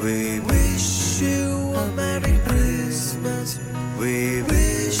 We wish you a Merry Christmas. We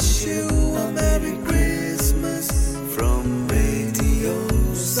wish you a Merry Christmas from Radio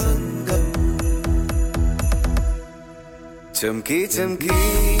Sangam. चमकी चमकी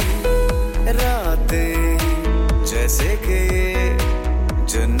रातें जैसे कि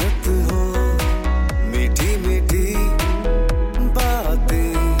जन्नत हो मीठी मीठी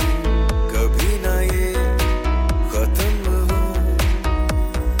बातें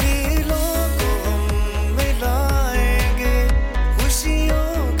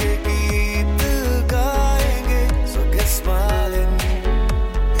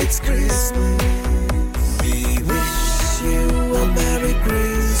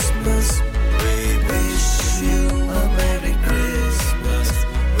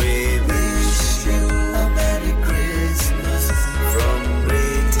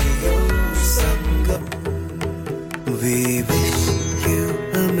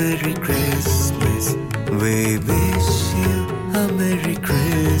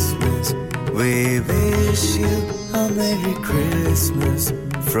Merry Christmas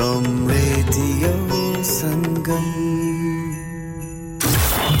from Radio Sangam.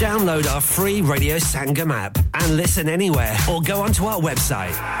 Download our free Radio Sangam app and listen anywhere or go onto our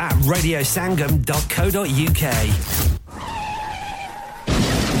website at radiosangam.co.uk.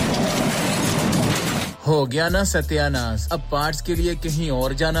 हो गया ना सत्यानाश अब पार्ट्स के लिए कहीं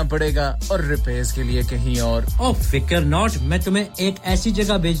और जाना पड़ेगा और रिपेयर्स के लिए कहीं और ओ फिकर नॉट मैं तुम्हें एक ऐसी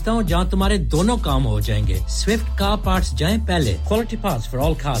जगह भेजता हूं जहां तुम्हारे दोनों काम हो जाएंगे स्विफ्ट कार पार्ट्स जाएं पहले quality parts for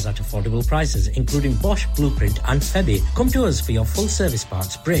all cars at affordable prices including Bosch Blueprint and Febby come to us for your full service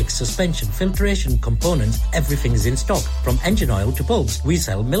parts brakes suspension filtration components everything is in stock from engine oil to bulbs we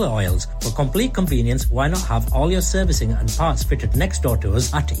sell Miller oils for complete convenience why not have all your servicing and parts fitted next door to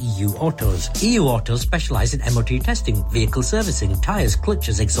us at EU Autos specialise in MOT testing, vehicle servicing, tyres,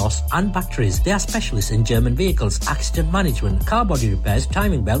 clutches, exhaust and batteries. They are specialists in German vehicles, accident management, car body repairs,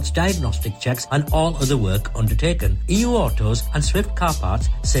 timing belts, diagnostic checks and all other work undertaken. EU Autos and Swift Car Parts,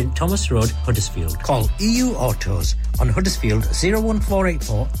 St Thomas Road, Huddersfield. Call EU Autos on Huddersfield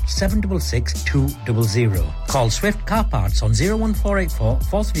 01484 766 200. Call Swift Car Parts on 01484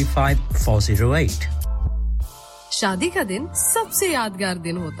 435 408. शादी का दिन सबसे यादगार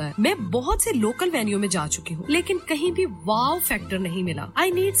दिन होता है मैं बहुत से लोकल वेन्यू में जा चुकी हूँ लेकिन कहीं भी वाव फैक्टर नहीं मिला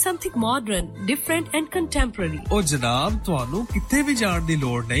I need something modern different and contemporary ओ जनाब ਤੁਹਾਨੂੰ ਕਿੱਥੇ ਵੀ ਜਾਣ ਦੀ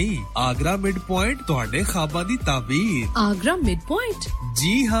ਲੋੜ ਨਹੀਂ ਆਗਰਾ ਮਿਡ ਪੁਆਇੰਟ ਤੁਹਾਡੇ ਖਾਬਾਂ ਦੀ ਤਾਬੀਰ आगरा मिड पॉइंट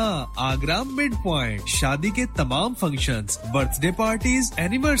जी हाँ आगरा मिड पॉइंट शादी के तमाम functions birthday parties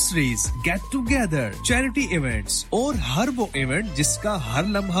anniversaries get together charity events और हर वो इवेंट जिसका हर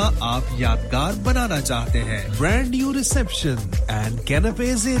लम्हा आप यादगार बनाना चाहते हैं brand new reception and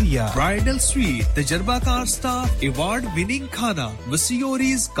canapes area bridal suite तजर्बाकार स्टाफ अवार्ड विनिंग खाना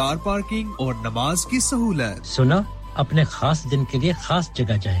वसीओरीज कार पार्किंग और नमाज की सहूलत सुना अपने खास दिन के लिए खास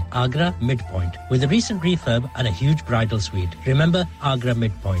जगह जाएं Agra Midpoint with a recent refurb and a huge bridal suite remember Agra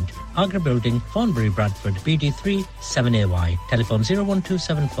Midpoint Agra Building Thornbury Bradford BD3 7AY telephone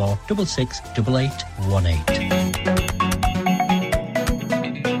 01274 668818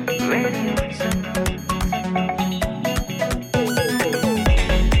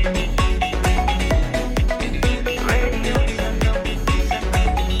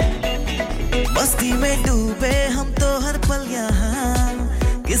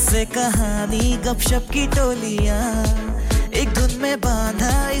 किससे कहानी गपशप की टोलियां एक धुन में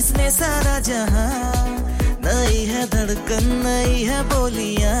बांधा इसने सारा जहां नई है धड़कन नई है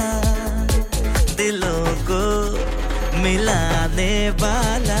बोलियां दिलों को मिलाने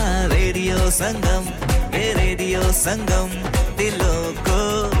वाला रेडियो संगम दिलों को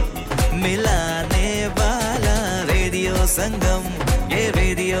मिलाने वाला रेडियो संगम ये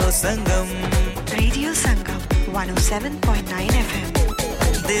रेडियो संगम 107.9 FM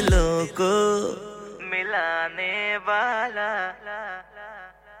दिलों को मिलाने वाला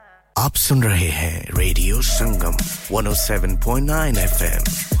आप सुन रहे हैं रेडियो संगम 107.9 FM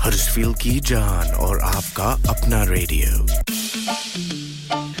हडर्सफील्ड की जान और आपका अपना रेडियो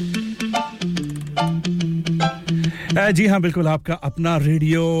जी हां बिल्कुल आपका अपना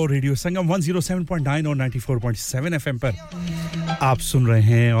रेडियो संगम 107.9 और 94.7 FM पर आप सुन रहे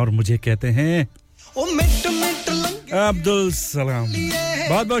हैं और मुझे कहते हैं अब्दुल सलाम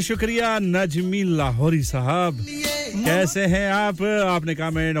बहुत-बहुत शुक्रिया नजमी लाहौरी साहब कैसे हैं आप आपने कहा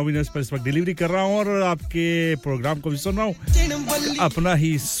मैं नवीनस पर इस वक्त डिलीवरी कर रहा हूं और आपके प्रोग्राम को भी सुन रहा हूं अपना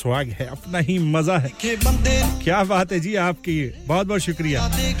ही स्वाग है अपना ही मजा है क्या बात है जी आपकी बहुत-बहुत शुक्रिया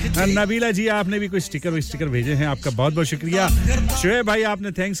नबीला जी आपने भी कुछ स्टिकर भेजे हैं आपका बहुत-बहुत शुक्रिया शोएब भाई आपने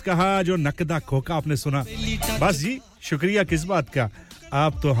थैंक्स कहा जो नकदा खोका आपने सुना बस जी शुक्रिया किस बात का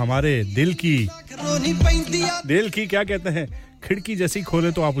आप तो हमारे दिल की क्या कहते हैं खिड़की जैसी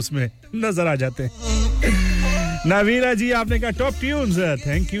खोले तो आप उसमें नजर आ जाते हैं नवीरा जी आपने कहा टॉप ट्यून्स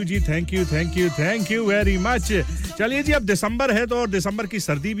थैंक यू जी थैंक यू वेरी मच चलिए जी अब दिसंबर है तो और दिसंबर की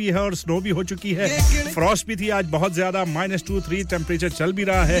सर्दी भी है और स्नो भी हो चुकी है फ्रॉस्ट भी थी आज बहुत ज्यादा -2-3 टेंपरेचर चल भी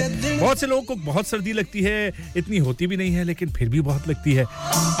रहा है बहुत से लोगों को बहुत सर्दी लगती है इतनी होती भी नहीं है लेकिन फिर भी बहुत लगती है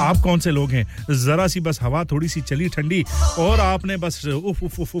आप कौन से लोग हैं जरा सी बस हवा थोड़ी सी चली ठंडी और आपने बस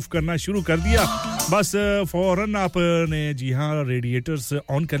उफ करना शुरू कर दिया बस फौरन आपने जी हां रेडिएटर्स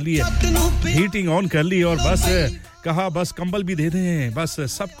ऑन कर लिए हीटिंग ऑन कर ली और बस कहा बस कंबल भी दे दें बस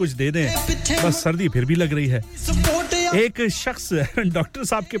सब कुछ दे दें बस सर्दी फिर भी लग रही है एक शख्स डॉक्टर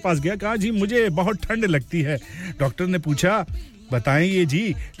साहब के पास गया कहा जी मुझे बहुत ठंड लगती है डॉक्टर ने पूछा बताएं ये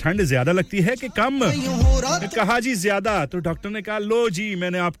जी ठंड ज्यादा लगती है कि कम कहा जी ज्यादा तो डॉक्टर ने कहा लो जी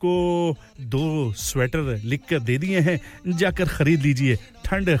मैंने आपको 2 स्वेटर लिख कर दे दिए हैं जाकर खरीद लीजिए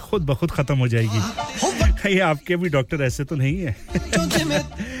ठंड खुद ब खुद खत्म हो जाएगी ये आपके भी डॉक्टर ऐसे तो नहीं है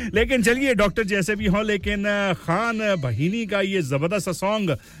लेकिन चलिए डॉक्टर जैसे भी हो लेकिन खान बहिनी का ये जबरदस्त सा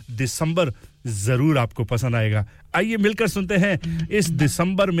सॉन्ग दिसंबर जरूर आपको पसंद आएगा आइए मिलकर सुनते हैं इस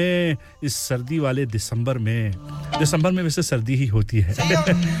दिसंबर में इस सर्दी वाले दिसंबर में वैसे सर्दी ही होती है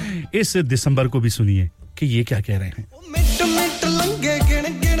इस दिसंबर को भी सुनिए कि ये क्या कह रहे हैं मिट मिट लंगे गिण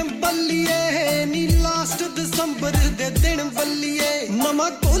बल्लिए नी लास्ट दिसंबर दे दिन बल्लिए नमा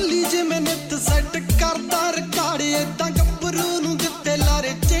कोली जे मैं नित सेट करदा रिकार्ड एदा गब्बरू नु दित्ते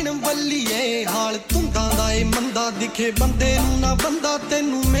लारे चिण बल्लिए हाल तुंदा दा ए मंदा दिखे बंदे नु ना बंदा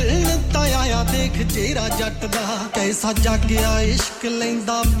तैनू मिलण ता आया देख चेहरा जट दा कैसा जागिया इश्क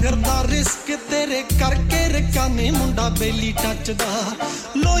लैंदा फिरदा रिस्क तेरे करके रकाने मुंडा बेली टच दा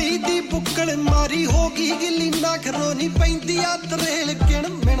लोई दी दी बुक्कल मारी होगी गिल्ली ना खरो नी पैंदी आ तरेल किण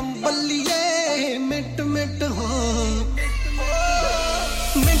मिण बल्लीए मिंट मिंट हो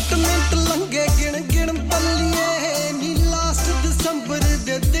मिंट मिंट लंघे गिण गिण बल्लीए नी लास्ट दिसंबर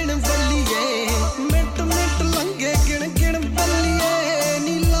दे दिन बल्लीए मिंट मिंट लंघे गिण गिण बल्लीए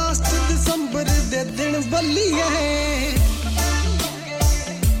नी लास्ट दिसंबर दे दिन बल्लीए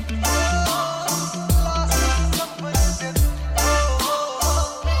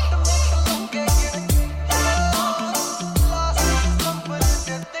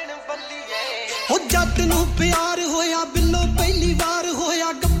जट नू प्यार होया बिल्लो पहली बार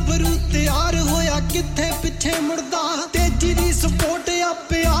होया गब्बरू तैयार होया किथे पिछे मुड़दा तेजी दी सपोर्ट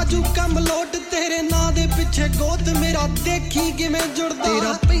आपे आजू कम लोट तेरे नां दे पिछे गोद मेरा देखी किवें जुड़दा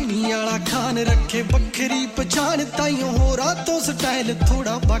तेरा पैनी वाला खान रखे बखरी पहचान ताईं होरा तो स्टाइल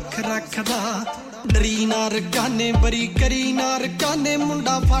थोड़ा बख रखदा डरी ना रकाने बरी करी ना रकाने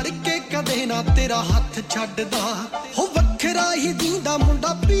मुंडा फड़ के कदे ना तेरा हाथ छड्डदा हो वखरा ही दींदा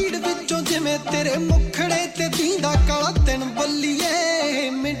मुंडा पीड़ विचों जिवें तेरे मुखड़े ते दींदा काला दिन बल्लीए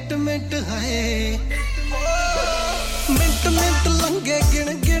मिंट मिंट है मिंट मिंट लंघे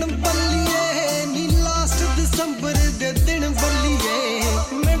गिण गिण बल्लीए नी लास्ट दिसंबर दे दिन बल्लीए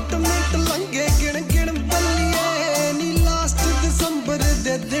मिंट मिंट लंघे गिण गिण बल्लीए नी लास्ट दिसंबर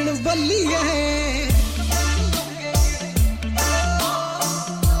दे दिन बल्लीए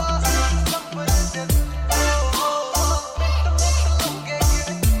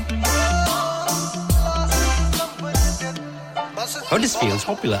Huddersfield's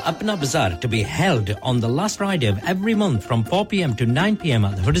popular Apna Bazaar to be held on the last Friday of every month from 4 p.m. to 9 p.m.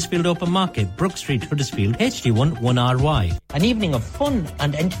 at the Huddersfield Open Market, Brook Street, Huddersfield, HD1 1RY. An evening of fun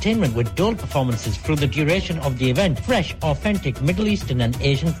and entertainment with dole performances through the duration of the event. Fresh, authentic Middle Eastern and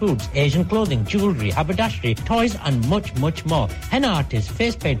Asian foods, Asian clothing, jewellery, haberdashery, toys and much, much more. Henna artists,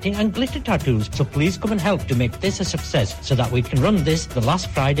 face painting and glitter tattoos. So please come and help to make this a success so that we can run this the last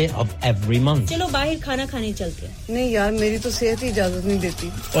Friday of every month. चलो बाहर खाना खाने चलते हैं। नहीं यार मेरी तो सेहत ही इजाजत नहीं देती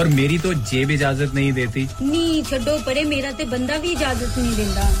और मेरी तो जेब इजाजत नहीं देती नी छोड़ो परे मेरा ते बंदा भी इजाजत नहीं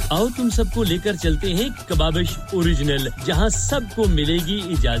देता आओ तुम सबको लेकर चलते हैं कबाबिश ओरिजिनल जहां सबको मिलेगी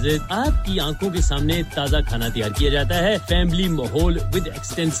इजाजत आपकी आंखों के सामने ताजा खाना तैयार किया जाता है फैमिली माहौल with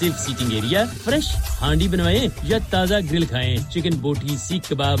extensive seating area fresh हांडी बनवाएं या ताजा ग्रिल खाएं चिकन बोटी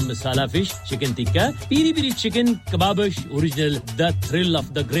सीख कबाब मसाला fish chicken tikka Piri Piri chicken Kababish original the thrill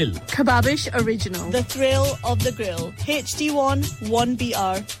of the grill Kababish Original The Thrill of the Grill HD1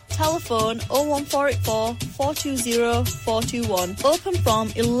 1BR Telephone 01484 420 421 Open from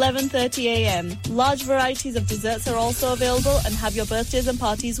 11:30 a.m. Large varieties of desserts are also available and have your birthdays and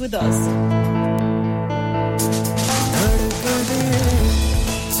parties with us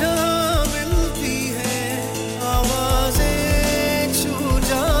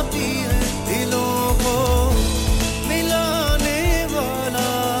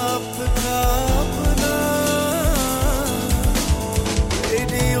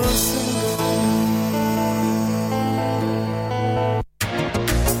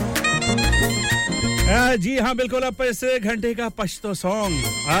जी हाँ बिल्कुल अब इस घंटे का Pashto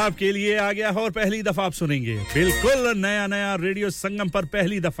song आपके लिए आ गया है और पहली दफा आप सुनेंगे बिल्कुल नया नया रेडियो संगम पर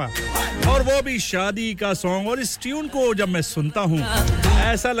पहली दफा और वो भी शादी का सॉन्ग और इस ट्यून को जब मैं सुनता हूँ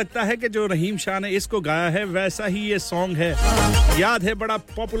ऐसा लगता है कि जो रहीम शाह ने इसको गाया है वैसा ही ये सॉन्ग है याद है बड़ा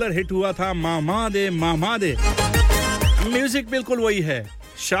पॉपुलर हिट हुआ था मामा दे म्यूजिक बिल्कुल वही है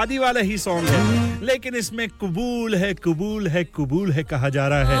शादी वाला ही सॉन्ग है लेकिन इसमें कबूल है कहा जा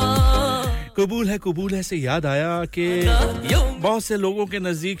रहा है कबूल है से याद आया कि बहुत से लोगों के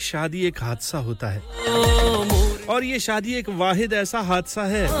नजदीक शादी एक हादसा होता है और ये शादी एक वाहिद ऐसा हादसा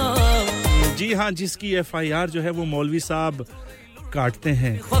है जी हां जिसकी एफआईआर जो है वो मौलवी साहब काटते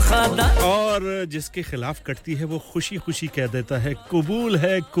हैं और जिसके खिलाफ कटती है वो खुशी-खुशी कह देता है कबूल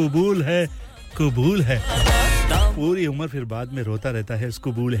है पूरी उम्र फिर बाद में रोता रहता है इस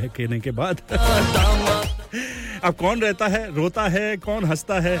कबूल है कहने के बाद अब कौन रहता है रोता है कौन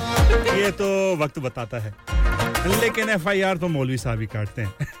हंसता है ये तो वक्त बताता है लेकिन एफआईआर तो मौलवी साहब ही काटते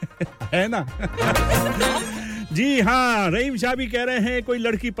हैं है ना जी हां रहीम शाह भी कह रहे हैं कोई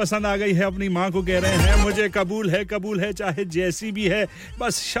लड़की पसंद आ गई है अपनी मां को कह रहे हैं मुझे कबूल है चाहे जैसी भी है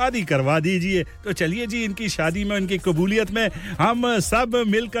बस शादी करवा दीजिए तो चलिए जी इनकी शादी में इनकी कबूलियत में हम सब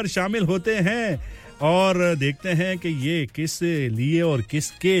मिलकर शामिल होते हैं और देखते हैं कि ये किस लिए और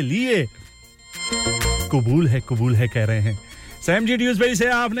किसके लिए कबूल है कह रहे हैं सैम जी ड्यूसबरी से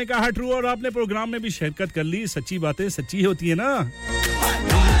आपने कहा ट्रू और आपने प्रोग्राम में भी शिरकत कर ली सच्ची बातें सच्ची होती है ना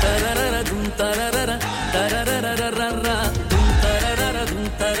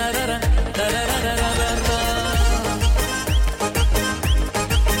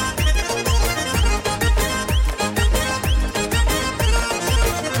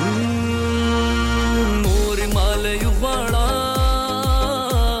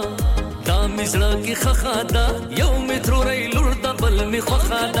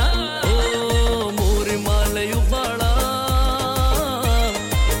خوخادا او مور مال یو غړا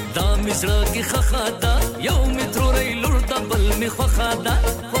دا مزړه کې خخادا یو متروري لور د بل می خوخادا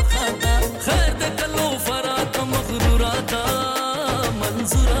خوخادا خیر د کلو فرات مغروراتا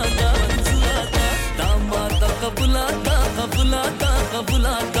منزوراتا منزوراتا دامات قبولاتا قبولاتا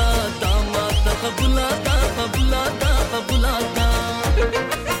قبولاتا دامات قبولاتا قبولاتا قبولاتا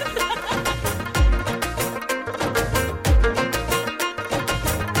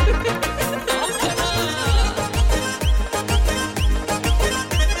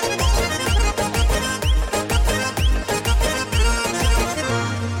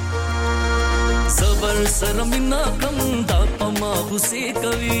सरमिना कम दा पमा हुसी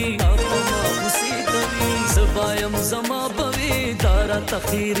कवि सबायम जमा बवे दारा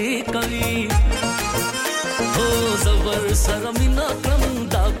तखीरी कवि हो जबर सरमिना कम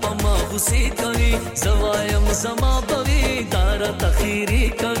दा पमा हुसी कवि सबायम जमा बवे दारा तखीरी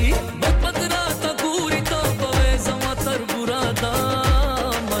कवि बदरा तगूरी तो बवे जमा तरबुरादा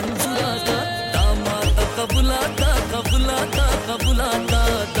मंजुरादा दामात कबुलाता कबुलाता कबुलाता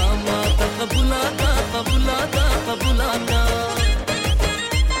दामात कबुलाता قبولاتا قبولاتا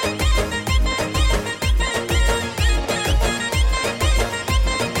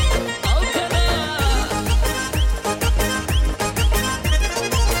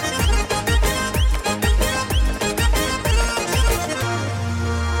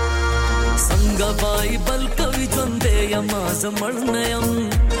संगा बाई बल कवि जंदे यमा जमणयम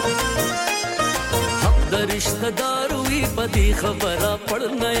हक दरिश्तेदारुई पदी खबरा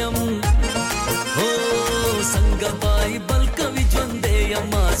पढ़नयम हो संगबाई बल कवि जंदे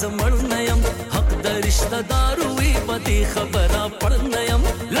यमा जमणयम हक दरिश्तेदारुई पदी खबरा पढ़नयम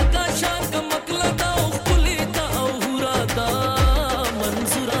लगा शाक मकलदा खुलीता औहुरादा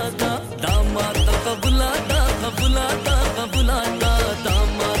मंजूरादा दामात कबुलादा कबुलादा कबुलादा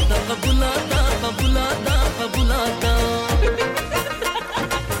दामात कबुलादा कबुलादा कबुलादा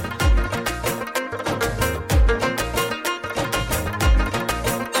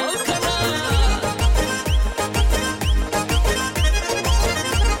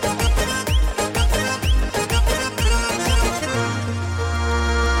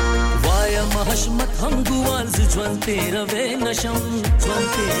हशमत हम गुवाल जुन तेरा वे नशम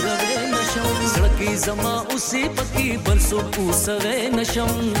सड़की जमा उसी पकी बरसो पूसवे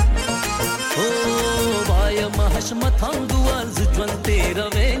नशम ओ वाय महशमत हम गुवाल जुन तेरा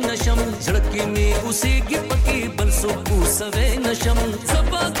वे नशम सड़की में उसी की पकी बरसो पूसवे नशम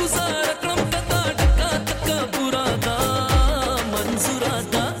सबा गुजार क्रम कता ढका तक बुरादा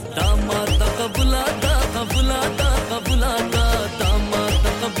मंजूरादा दामात कबुलादा कबुलादा कबुलादा दामात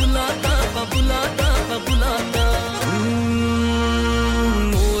कबुलादा कबुलाता कबुलाता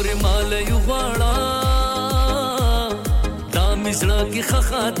मोर माल युवाड़ा दा मिसड़ा की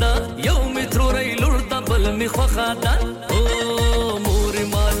खखादा यौम थ्रोरई लुरता बल में खखादा ओ मोर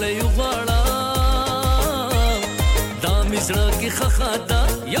माल युवाड़ा दा मिसड़ा की खखादा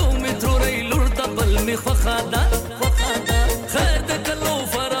यौम थ्रोरई लुरता बल में खखादा खखादा खैर द कलो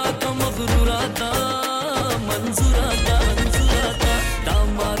फरात मगरूराता मंजूराता मंजूराता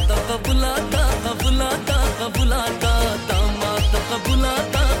दामात कबुलाता कबुलाता कबुलाता दामात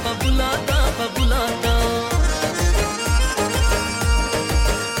कबुलाता कबुलाता कबुलाता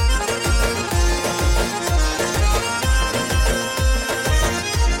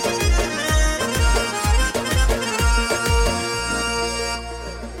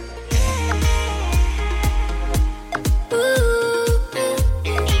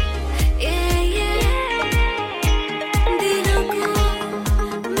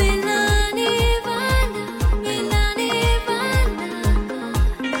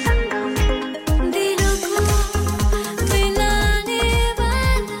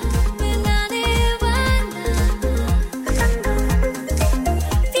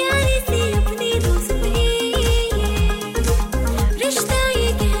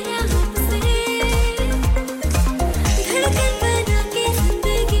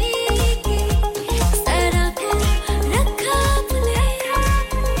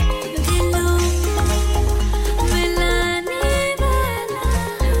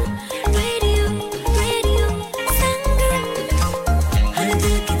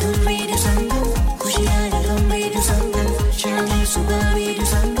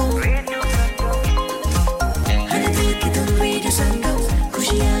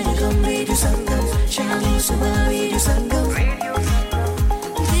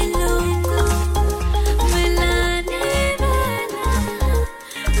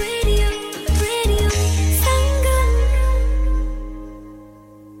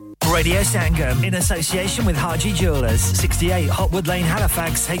Sangam, in association with Haji Jewellers, 68 Hotwood Lane,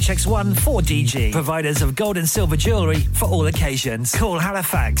 Halifax, HX1 4DG. Providers of gold and silver jewellery for all occasions. Call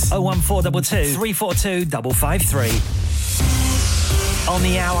Halifax 01422 342 553. On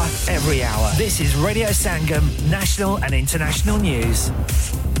the hour, every hour. This is Radio Sangam, national and international news.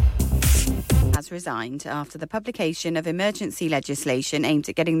 Has resigned after the publication of emergency legislation aimed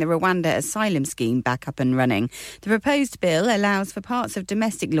at getting the Rwanda asylum scheme back up and running. The proposed bill allows for parts of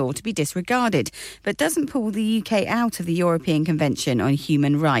domestic law to be disregarded, but doesn't pull the UK out of the European Convention on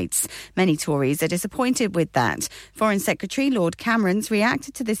Human Rights. Many Tories are disappointed with that. Foreign Secretary Lord Cameron's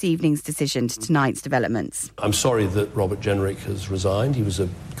reacted to this evening's decision to tonight's developments. I'm sorry that Robert Jenrick has resigned. He was a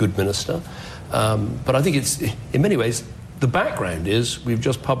good minister. But I think it's, in many ways, the background is we've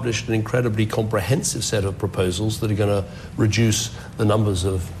just published an incredibly comprehensive set of proposals that are going to reduce the numbers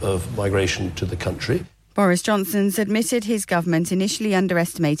of migration to the country. Boris Johnson's admitted his government initially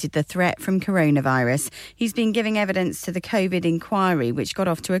underestimated the threat from coronavirus. He's been giving evidence to the COVID inquiry, which got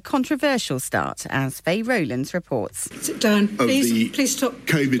off to a controversial start, as Faye Rowlands reports. Sit down, please. Please stop.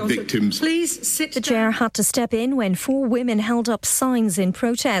 COVID victims. Please sit down. The chair had to step in when 4 women held up signs in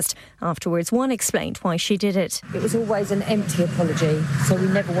protest. Afterwards, one explained why she did it. It was always an empty apology, so we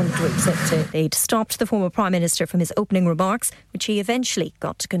never wanted to accept it. They'd stopped the former Prime Minister from his opening remarks, which he eventually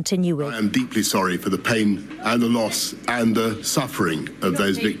got to continue with. I am deeply sorry for the pain and the loss and the suffering of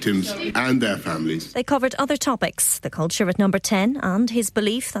those victims and their families. They covered other topics, the culture at Number 10 and his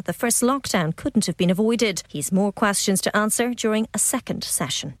belief that the first lockdown couldn't have been avoided. He's more questions to answer during a second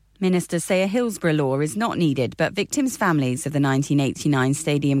session. Ministers say a Hillsborough law is not needed, but victims' families of the 1989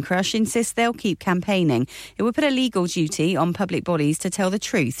 stadium crush insist they'll keep campaigning. It would put a legal duty on public bodies to tell the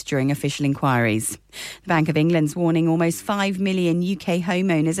truth during official inquiries. The Bank of England's warning almost 5 million UK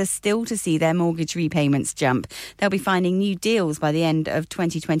homeowners are still to see their mortgage repayments jump. They'll be finding new deals by the end of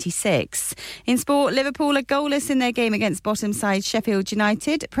 2026. In sport, Liverpool are goalless in their game against bottom side Sheffield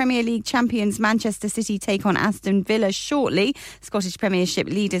United. Premier League champions Manchester City take on Aston Villa shortly. Scottish Premiership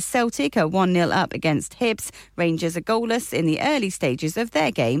leaders Celtic are 1-0 up against Hibs. Rangers are goalless in the early stages of their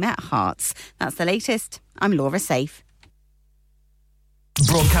game at Hearts. That's the latest. I'm Laura Safe.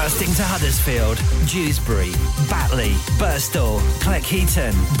 Broadcasting to Huddersfield, Dewsbury, Batley, Birstall,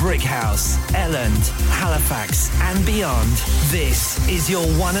 Cleckheaton, Brickhouse, Elland, Halifax and beyond. This is your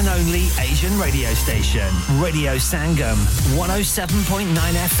one and only Asian radio station. Radio Sangam, 107.9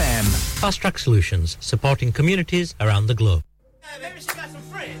 FM. Fast Track Solutions, supporting communities around the globe.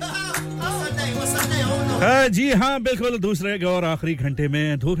 जी हाँ बिल्कुल दूसरे और आखिरी घंटे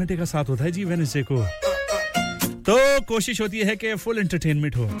में 2 घंटे का साथ होता है जी वेडनेसडे को तो कोशिश होती है कि फुल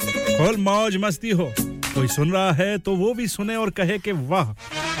एंटरटेनमेंट हो फुल मौज मस्ती हो कोई सुन रहा है तो वो भी सुने और कहे कि वाह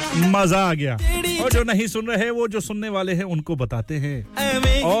मजा आ गया और जो नहीं सुन रहे वो जो सुनने वाले हैं उनको बताते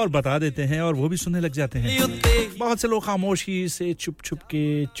हैं और बता देते हैं और वो भी सुनने लग जाते हैं बहुत से लोग खामोशी से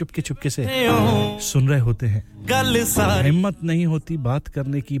चुपके से सुन रहे होते हैं हिम्मत नहीं होती बात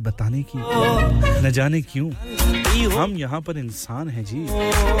करने की बताने की न जाने क्यों हम यहाँ पर इंसान हैं जी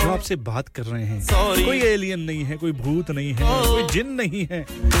जो आपसे बात कर रहे हैं कोई एलियन नहीं है कोई भूत नहीं है कोई जिन नहीं है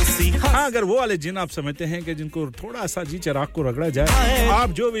हाँ अगर वो वाले जिन आप समझते हैं कि जिनको थोड़ा सा जी चिराग को रगड़ा जाए आप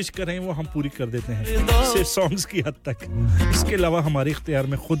जो विश करें वो हम पूरी कर देते हैं सिर्फ सॉन्ग्स की हद तक इसके अलावा हमारे इख्तियार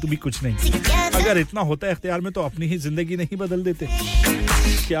में खुद भी कुछ नहीं अगर इतना होता है इख्तियार में तो अपनी ही जिंदगी नहीं बदल देते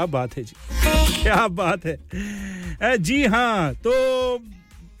क्या बात है जी क्या बात है जी हाँ तो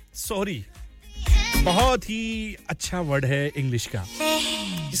सॉरी बहुत ही अच्छा वर्ड है इंग्लिश का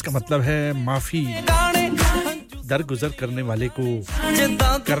इसका मतलब है माफी दरगुजर करने वाले को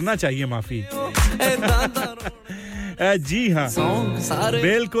करना चाहिए माफी जी हाँ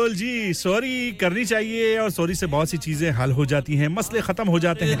बिल्कुल जी सॉरी करनी चाहिए और सॉरी से बहुत सी चीजें हल हो जाती हैं मसले खत्म हो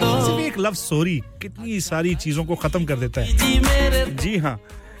जाते हैं सिर्फ एक लफ्ज सॉरी कितनी सारी चीजों को खत्म कर देता है जी हाँ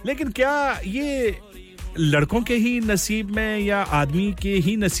लेकिन क्या ये लड़कों के ही नसीब में या आदमी के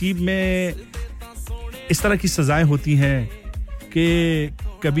ही नसीब में इस तरह की सजाएं होती हैं कि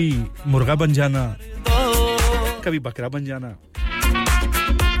कभी मुर्गा बन जाना कभी बकरा बन जाना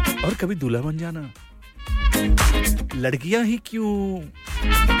और कभी दूल्हा बन जाना लड़कियां ही क्यों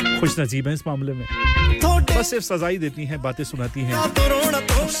खुश नसीब हैं इस मामले में बस सिर्फ सजा ही देती हैं बातें सुनाती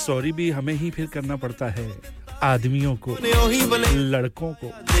हैं सॉरी भी हमें ही फिर करना पड़ता है आदमियों को लड़कों को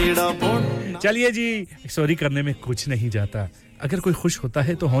चलिए जी सॉरी करने में कुछ नहीं जाता अगर कोई खुश होता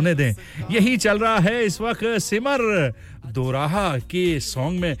है तो होने दें यही चल रहा है इस वक्त सिमर दोराहा के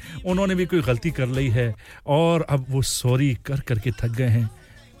सॉन्ग में उन्होंने भी कोई गलती कर ली है और अब वो सॉरी कर करके थक गए हैं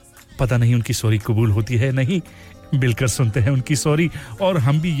पता नहीं उनकी सॉरी कबूल होती है नहीं मिलकर सुनते हैं उनकी सॉरी और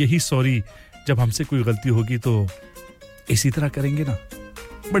हम भी यही सॉरी जब हमसे कोई गलती होगी तो इसी तरह करेंगे ना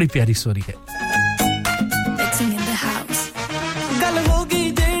बड़ी प्यारी स्टोरी है गल होगी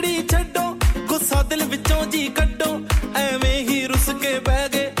जेड़ी छड्डो गुस्सा दिल विचों जी कड्डो एवें ही रुस के बह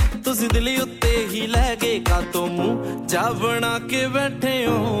गए तुसी दिल उत्ते ही ले गए का तो मुंह जा बना के बैठे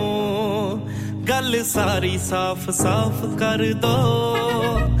हो गल सारी साफ साफ कर दो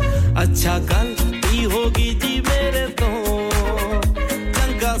अच्छा गलती होगी जी मेरे तो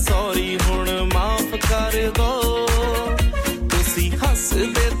चंगा सॉरी हुण माफ कर दो तुसी हंस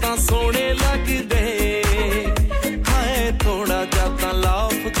दे तां सोहणे लगदे हाय थोड़ा ज्यादा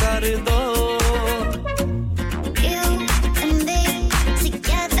लाफ कर दो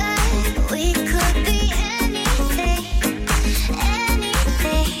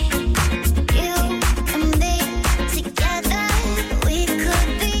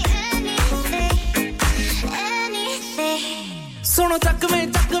सुनो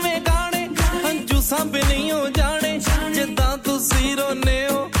चकवे गाने हंजू सांभे नहीं हो जाने जिद्दां तुसी रोने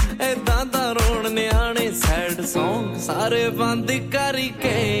हो ऐदां दा रोण नियाणे सैड सॉन्ग सारे बंद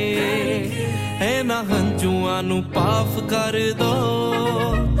करके ए ना हंजूआं नु पाफ कर दो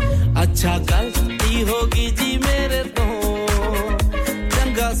अच्छा गलती होगी जी मेरे तो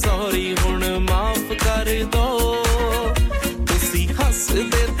चंगा सॉरी हुण माफ कर दो तुसी हंस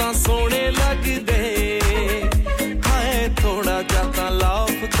दे तां सोहणे लगदे थोड़ा ज्यादा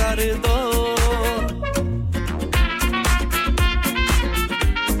लाफ कर दो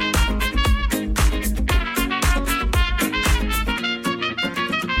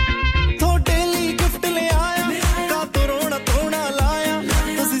थोड़े लिए गिफ्ट ले आया का तो रोना धोना लाया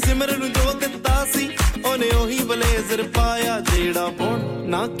तुसी सिमर नु जो दित्ता सी ओने ओही ब्लेजर पाया जेड़ा बोन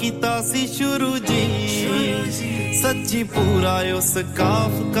ना कीता सी शुरू जी सच्ची पूरा उस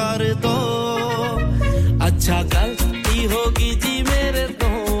काफ कर दो अच्छा गलती होगी जी मेरे तो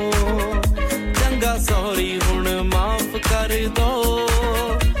चंगा सॉरी हुण माफ कर दो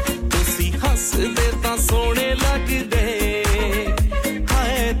तुसी हंस दे तां सोहणे लगदे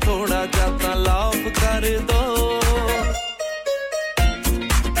हाय थोड़ा ज्यादा लाफ कर दो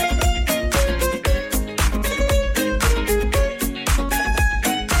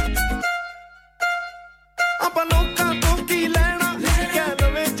ਆਪਾਂ ਲੋਕਾਂ ਤੋਂ ਕੀ ਲੈਣਾ ਕਹਿ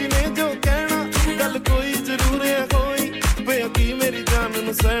ਲਵੇ ਜਿਵੇਂ ਜੋ ਕਹਿਣਾ ਗੱਲ ਕੋਈ ਜ਼ਰੂਰ ਹੈ ਕੋਈ ਬੇਕੀ ਮੇਰੀ ਜਾਨ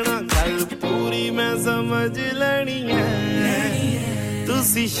ਨੂੰ ਸਹਿਣਾ ਗੱਲ ਪੂਰੀ ਮੈਂ ਸਮਝ ਲੈਣੀ ਹੈ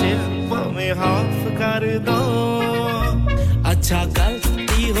ਤੁਸੀਂ ਸ਼ੇਰ ਭਾਵੇਂ ਹਾਫ ਕਰ ਦੋ ਅੱਛਾ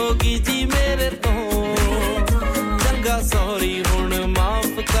ਗਲਤੀ ਹੋਗੀ ਜੀ ਮੇਰੇ ਤੋਂ ਚੰਗਾ ਸੌਰੀ ਹੁਣ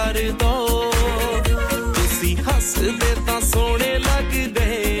ਮਾਫ ਕਰ ਦੋ ਤੁਸੀਂ ਹੱਸਦੇ ਤਾਂ ਸੋਹਣੇ ਲੱਗਦੇ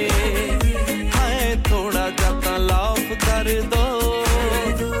थोड़ा ज्यादा लाफ कर दो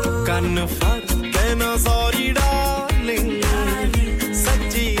कन फर कहना सॉरी डार्लिंग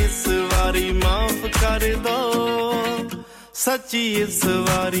सच्ची इस बारी माफ कर दो सच्ची इस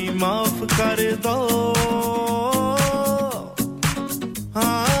बारी माफ कर दो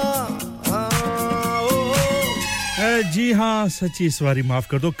जी हाँ सच्ची इस बारी माफ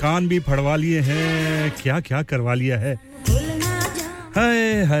कर दो कान भी फड़वा लिए हैं क्या क्या करवा लिया है हाय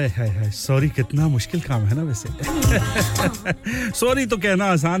हाय हाय हाय सॉरी कितना मुश्किल काम है ना वैसे सॉरी तो कहना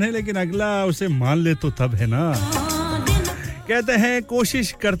आसान है लेकिन अगला उसे मान ले तो तब है ना कहते हैं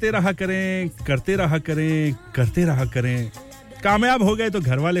कोशिश करते रहा करें कामयाब हो गए तो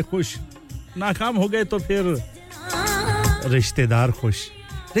घर वाले खुश नाकाम हो गए तो फिर रिश्तेदार खुश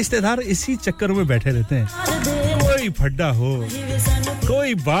रिश्तेदार इसी चक्कर में बैठे रहते हैं कोई फड्डा हो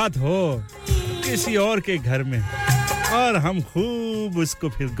कोई बात हो किसी और के घर में और हम खूब उसको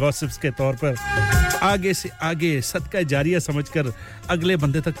फिर गॉसिप्स के तौर पर आगे से आगे सदका जारिया समझकर अगले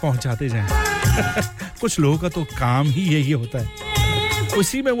बंदे तक पहुंचाते जाएं कुछ लोगों का तो काम ही यही होता है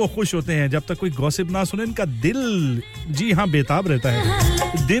उसी में वो खुश होते हैं जब तक कोई गॉसिप ना सुने इनका दिल जी हां बेताब रहता है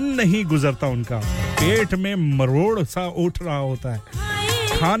दिन नहीं गुजरता उनका पेट में मरोड़ सा उठ रहा होता है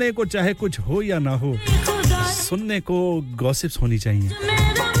खाने को चाहे कुछ हो या ना हो सुनने को गॉसिप्स होनी चाहिए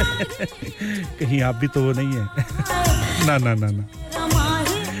कहीं आप भी तो वो नहीं है ना ना ना ना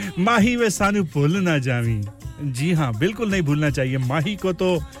माही वे सानू भूल ना जावी जी हां बिल्कुल नहीं भूलना चाहिए माही को तो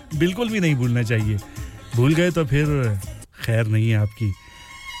बिल्कुल भी नहीं भूलना चाहिए भूल गए तो फिर खैर नहीं है आपकी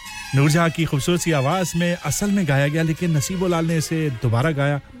नूरजहां की खूबसूरत सी आवाज में असल में गाया गया लेकिन नसीबो लाल ने इसे दोबारा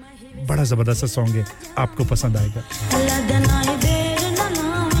गाया बड़ा जबरदस्त सॉन्ग है आपको पसंद आएगा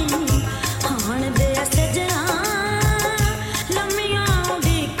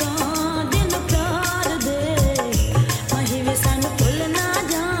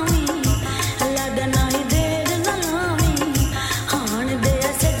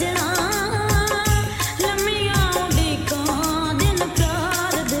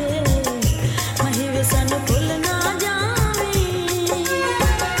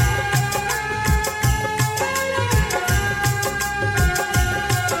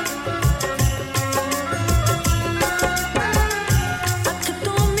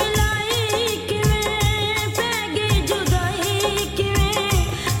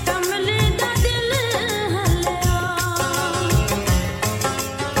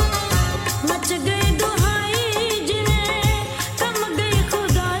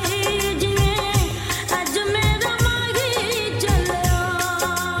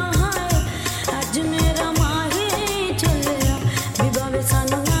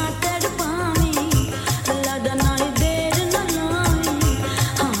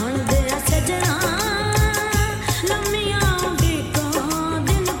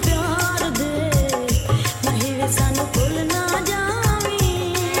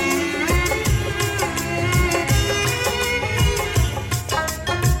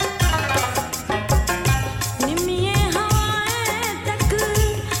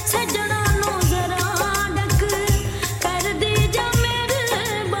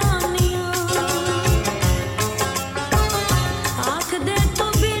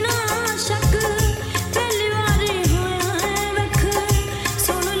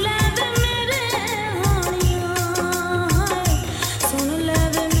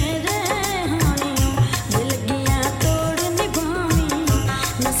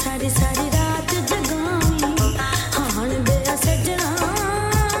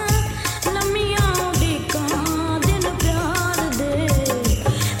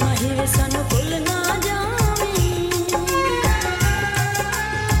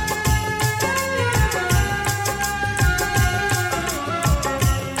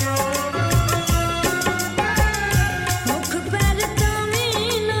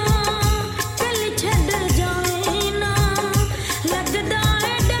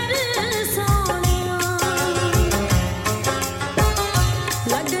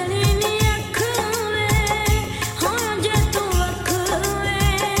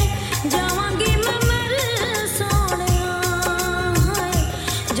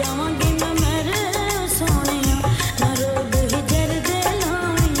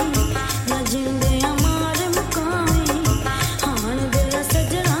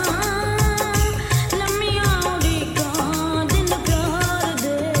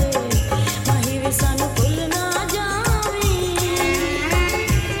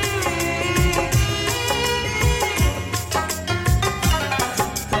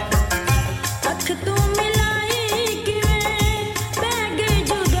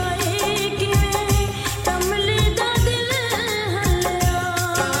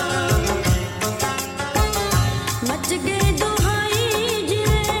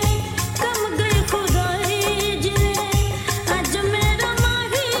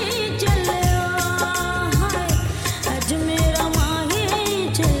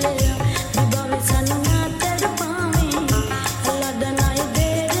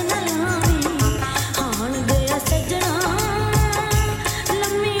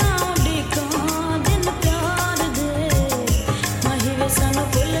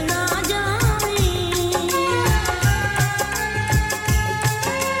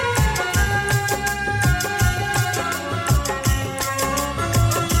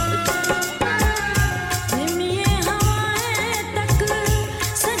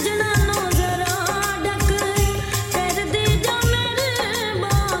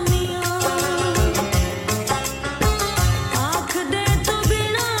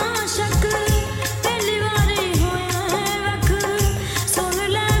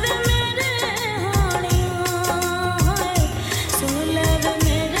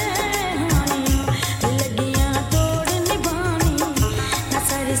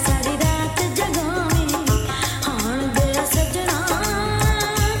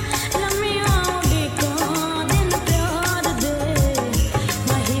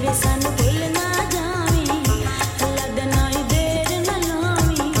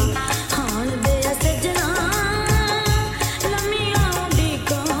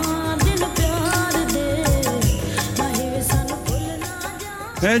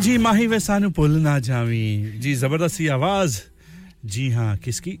जी माही वे सानू भुल ना जावी जी जबरदस्ती आवाज जी हां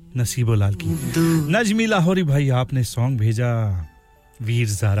किसकी नसीबो लाल की नजमी लाहौरी भाई आपने सॉन्ग भेजा वीर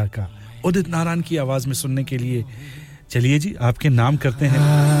ज़ारा का उदित नारायण की आवाज में सुनने के लिए चलिए जी आपके नाम करते हैं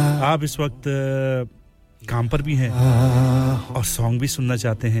आप इस वक्त काम पर भी हैं और सॉन्ग भी सुनना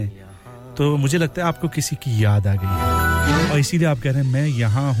चाहते हैं तो मुझे लगता है आपको किसी की याद आ गई है और इसीलिए आप कह रहे हैं मैं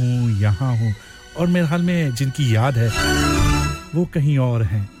यहां हूं और मेरे हाल में जिनकी याद है वो कहीं और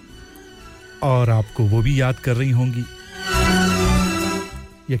हैं और आपको वो भी याद कर रही होंगी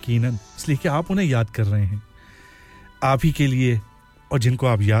यकीनन इसलिए कि आप उन्हें याद कर रहे हैं आप ही के लिए और जिनको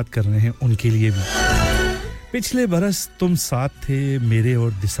आप याद कर रहे हैं उनके लिए भी पिछले बरस तुम साथ थे मेरे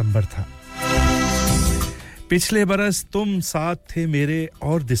और दिसंबर था पिछले बरस तुम साथ थे मेरे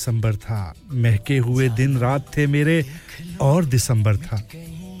और दिसंबर था महके हुए दिन रात थे मेरे और दिसंबर था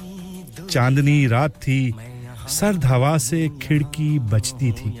चांदनी रात थी सर्द हवा से खिड़की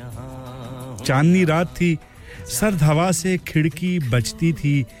बजती थी चांदनी रात थी सर्द हवा से खिड़की बजती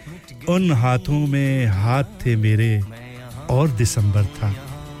थी उन हाथों में हाथ थे मेरे और दिसंबर था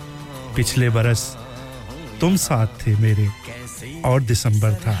पिछले बरस तुम साथ थे मेरे और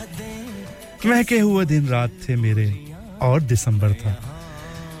दिसंबर था महके हुए दिन रात थे मेरे और दिसंबर था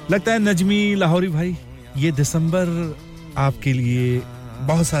लगता है नजमी लाहौरी भाई ये दिसंबर आपके लिए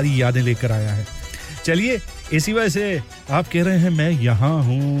बहुत सारी यादें लेकर आया है चलिए इसी वजह से आप कह रहे हैं मैं यहां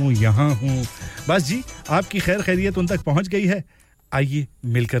हूं बस जी आपकी खैर खैरियत उन तक पहुंच गई है आइए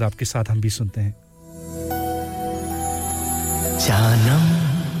मिलकर आपके साथ हम भी सुनते हैं जानम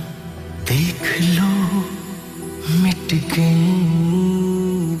देख लो मिट गई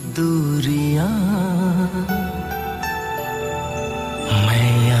दूरियां मैं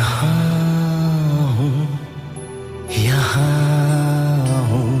यहां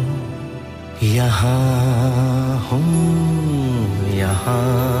हूं यहाँ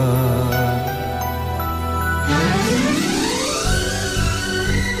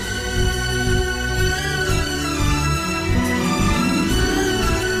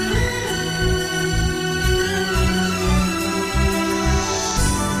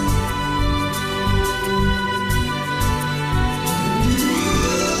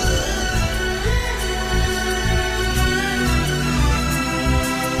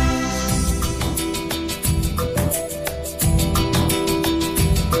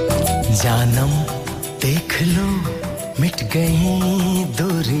जानम देख लो मिट गई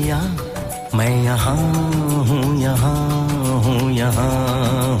दूरियां मैं यहाँ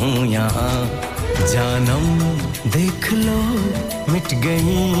जानम देख लो मिट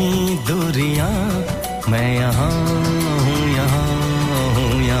गई दूरियां मैं यहाँ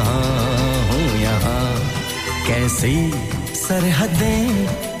कैसी सरहदें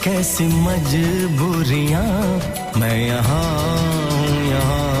कैसी मजबूरियां मैं यहाँ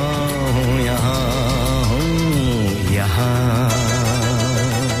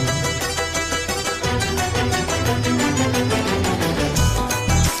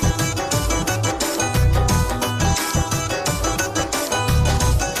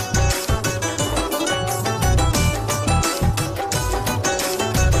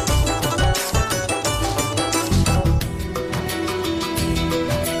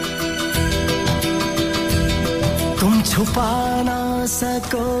तुम छुपा ना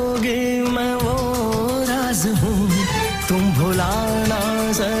सकोगे मैं वो राज हूँ तुम भुला ना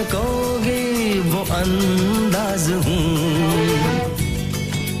सकोगे वो अंदाज हूँ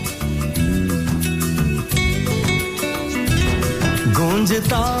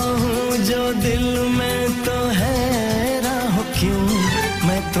गूंजता हूँ जो दिल में तो हैरान हो क्यों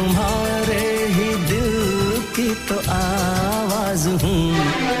मैं तुम्हारे ही दिल की तो आवाज हूँ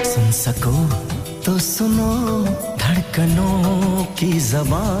सुन सको तो सुनो धड़कनों की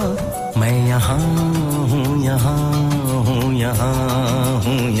ज़बान मैं यहाँ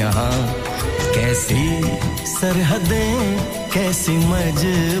कैसी सरहदें कैसी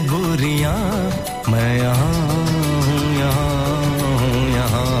मजबूरियां मैं यहाँ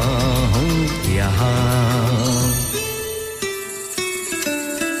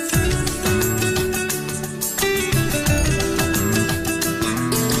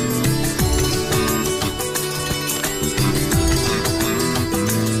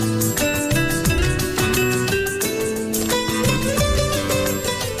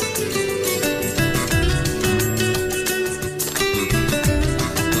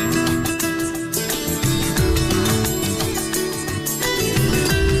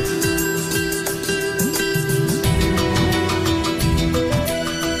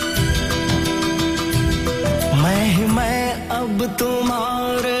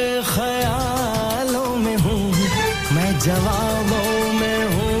जवाबों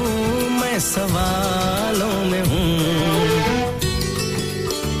में सवालों में हूँ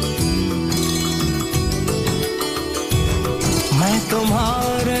मैं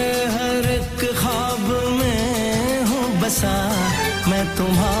तुम्हारे हर एक ख्वाब में हूँ बसा मैं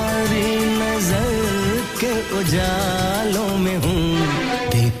तुम्हारी नजर के उजालों में हूँ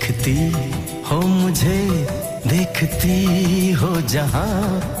देखती हो मुझे देखती हो जहां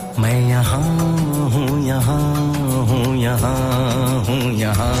मैं यहाँ हूँ यहाँ हूँ यहाँ हूँ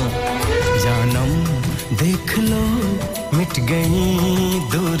यहाँ जानम देख लो मिट गई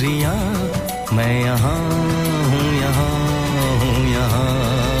दूरियां मैं यहाँ हूँ यहाँ हूँ यहाँ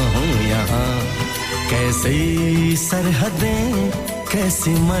हूँ यहाँ कैसी सरहदें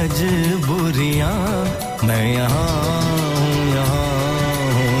कैसी मजबूरियां मैं यहाँ हूँ यहाँ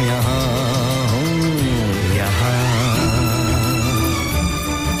हूँ यहाँ हूँ यहाँ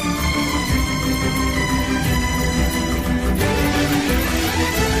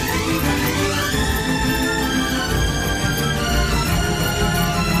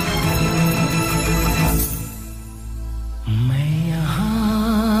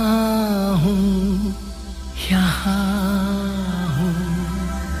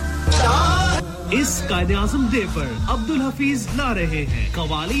इस कायदे-आज़म डे पर अब्दुल हफीज ला रहे हैं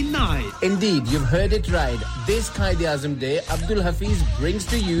qawwali night Indeed, you've heard it right. This Qaid-e-Azam Day, Abdul Hafiz brings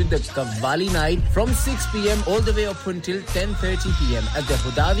to you the Qawwali Night from 6 p.m. all the way up until 10:30 p.m. at the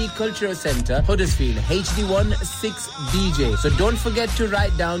Hudawi Cultural Centre, Huddersfield, HD1 6DJ. So don't forget to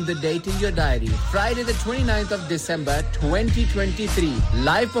write down the date in your diary. Friday the 29th of December 2023.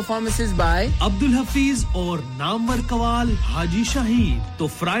 Live performances by Abdul Hafiz और नामवर कवाल हाजी शाहीन. तो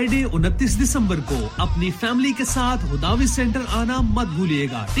Friday 29 दिसंबर को अपनी family के साथ हुदावी centre आना मत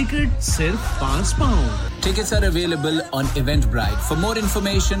भूलिएगा. Ticket सिर्फ £5. Tickets are available on Eventbrite. For more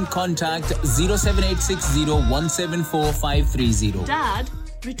information, contact 07860174530. Dad,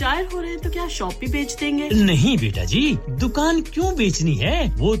 retire हो रहे हैं तो क्या शॉप भी बेच देंगे? नहीं बेटा जी, दुकान क्यों बेचनी है?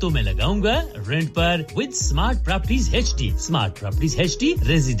 वो तो मैं लगाऊंगा रेंट पर with smart properties HD. Smart properties HD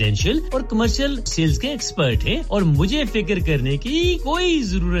residential और कमर्शियल सेल्स के एक्सपर्ट हैं और मुझे फिक्र करने की कोई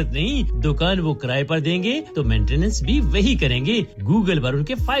जरूरत नहीं. दुकान वो किराए पर देंगे तो मेंटेनेंस भी वही करेंगे. गूगल पर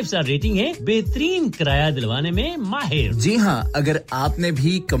उनके 5 स्टार रेटिंग है. बेहतरीन किराया दिलवाने में माहिर. जी हां, अगर आपने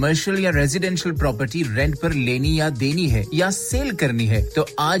भी कमर्शियल या रेजिडेंशियल प्रॉपर्टी रेंट पर लेनी या देनी है या सेल करनी है तो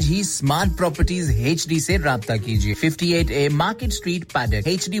आज ही स्मार्ट प्रॉपर्टीज एचडी से राब्ता कीजिए. 58A market street, Paddock,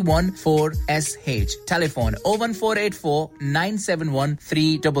 HD14SH. Telephone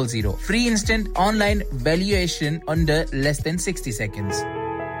 01484971300. Free instant online valuation under less than 60 seconds.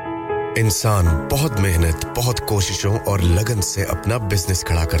 इंसान बहुत मेहनत, बहुत कोशिशों और लगन से अपना बिजनेस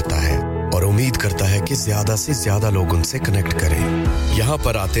खड़ा करता है और उम्मीद करता है कि ज्यादा से ज्यादा लोग उनसे कनेक्ट करें. यहाँ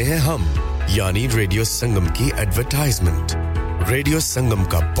पर आते हैं हम, यानी रेडियो संगम की एडवर्टाइजमेंट. रेडियो संगम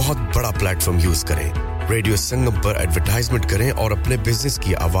का बहुत बड़ा प्लेटफॉर्म यूज करें. रेडियो संगम पर एडवर्टाइजमेंट करें और अपने बिजनेस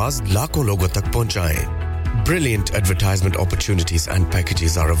की आवाज लाखों लोगों तक पहुंचाएं. Brilliant advertisement opportunities and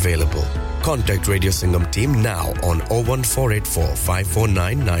packages are available. Contact Radio Sangam team now on 01484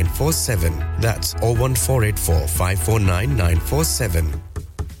 549 947. That's 01484 549 947.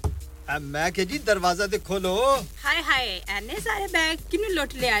 मैं के जी दरवाजा दे खोलो. हाय हाय एने सारे बैग किनु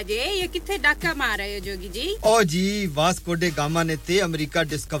लुट ले आजे. ये किथे डाका मार रहे हो जोगी जी? ओ जी वास्को डे गामा ने ते अमेरिका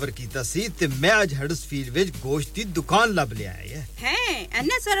डिस्कवर कीता सी ते मैं आज हडर्सफील्ड विच गोश्त दी दुकान लब ले आया है.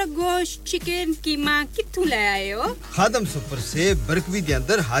 एने सारा गोश्त चिकन कीमा किथु ले आए हो? खादम सुपर से बरकवी दे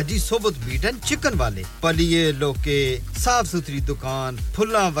अंदर हाजी सोबत मीट एंड चिकन वाले पलिए लोके साफ सुथरी दुकान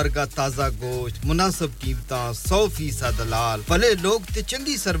फुल्ला वर्गा ताजा गोश्त मुनासिब कीमतां 100% दलाल भले लोग ते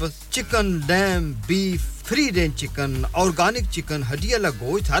चंगी service. Chicken lamb beef free range chicken organic chicken हड्डी वाला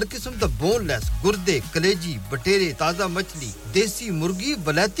गोश्त हर किस्म दा बोनलेस गुर्दे कलेजी बटेरे ताजा मछली देसी मुर्गी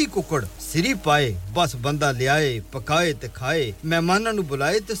बलाती कुकड़ सिरी पाए बस बंदा ले आए पकाए ते खाए मेहमानां नु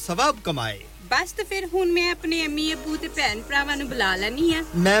बुलाए ते सवाब कमाए. बस तो फिर हुन मैं अपने अम्मी अब्बू ते भैन भरावां नु बुला लनी है.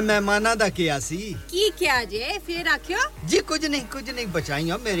 मैं मेहमानां दा किया सी की क्या जे फिर आखियो जी कुछ नहीं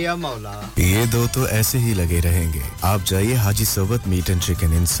बचाइयो मेरे या मौला. ये दो तो ऐसे ही लगे रहेंगे. आप जाइए हाजी सोबत meet and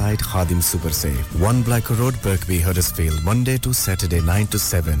chicken inside Khadim super से 1 Black Road Birkby Huddersfield Monday to Saturday 9 to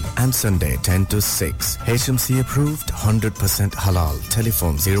 7 and Sunday 10 to 6. HMC approved 100% halal.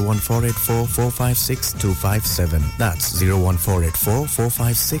 Telephone 01484 456 257. That's 01484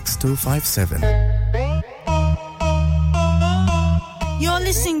 456 257. You're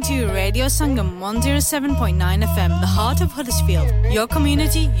listening to Radio Sangam 107.9 FM, the heart of Huddersfield. Your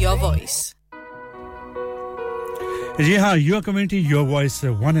community, your voice. जी हाँ, your community, your voice,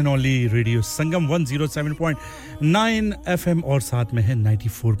 one and only Radio Sangam 107.9 FM और साथ में है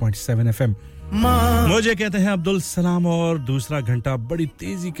 94.7 FM. मुझे कहते हैं अब्दुल सलाम और दूसरा घंटा बड़ी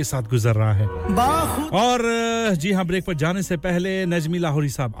तेजी के साथ गुजर रहा है और जी हां ब्रेक पर जाने से पहले नजमी लाहौरी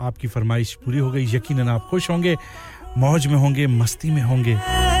साहब आपकी फरमाइश पूरी हो गई यकीनन आप खुश होंगे मौज में होंगे मस्ती में होंगे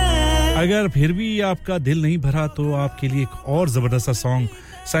अगर फिर भी आपका दिल नहीं भरा तो आपके लिए एक और जबरदस्त सा सॉन्ग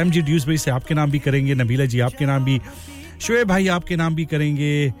सैम जी ड्यूसबरी से आपके नाम भी करेंगे नबीला जी आपके नाम भी शुएब भाई आपके नाम भी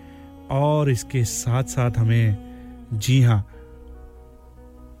करेंगे और इसके साथ-साथ हमें जी हां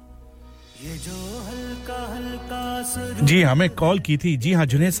ये जो हल्का जी हमें कॉल की थी जी हां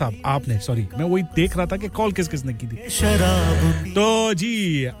जुनैद साहब आपने सॉरी मैं वही देख रहा था कि कॉल किसने की थी तो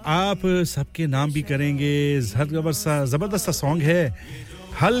जी आप सबके नाम भी करेंगे जबरदस्त सा सॉन्ग है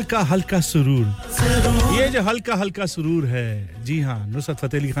हल्का हल्का सुरूर ये जो हल्का हल्का सुरूर है जी हां नुसरत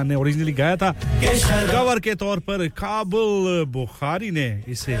फतेह अली खान ने ओरिजिनली गाया था कवर के तौर पर काबुल बुखारी ने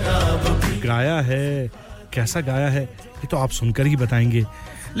इसे गाया है कैसा गाया है ये तो आप सुनकर ही बताएंगे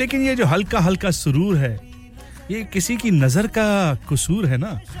लेकिन ये जो हल्का हल्का सुरूर है ये किसी की नजर का कसूर है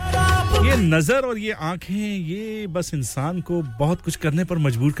ना ये नजर और ये आंखें ये बस इंसान को बहुत कुछ करने पर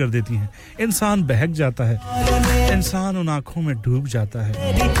मजबूर कर देती हैं इंसान बहक जाता है इंसान उन आंखों में डूब जाता है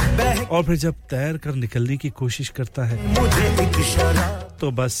और फिर जब तैर कर निकलने की कोशिश करता है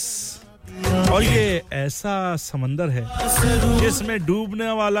तो बस और ये ऐसा समंदर है जिसमें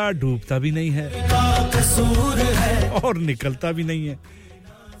डूबने वाला डूबता भी नहीं है और निकलता भी नहीं है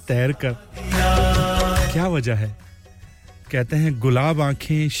तैर कर क्या वजह है कहते हैं गुलाब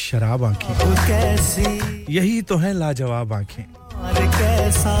आंखें शराब आंखें यही तो है लाजवाब आंखें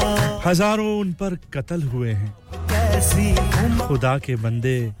हजारों उन पर कत्ल हुए हैं खुदा के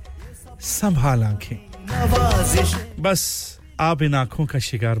बंदे संभाल आंखें बस आप इन आंखों का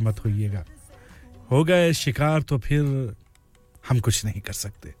शिकार मत होइएगा हो गए शिकार तो फिर हम कुछ नहीं कर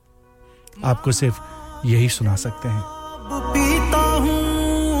सकते आपको सिर्फ यही सुना सकते हैं पीता हूं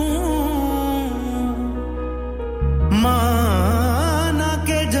माना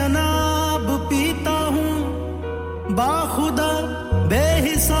के जनाब पीता हूं बाखुदा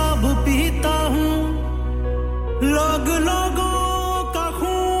बेहिसाब पीता हूं लोगों का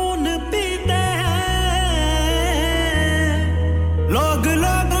खून पीते हैं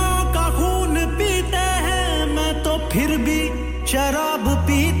लोगों का खून पीते हैं मैं तो फिर भी शराब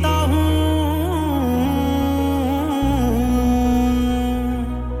पीता हूं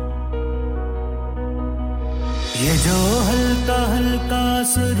ये जो हल्का हल्का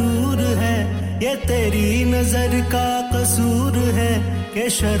सुरूर है ये तेरी नजर का कसूर है कि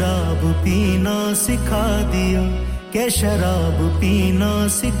शराब पीना सिखा दिया कि शराब पीना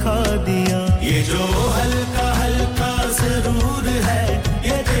सिखा दिया ये जो हल्का हल्का सुरूर है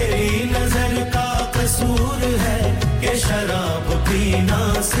ये तेरी नजर का कसूर है कि शराब पीना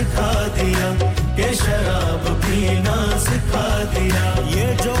सिखा दिया कि शराब पीना सिखा दिया ये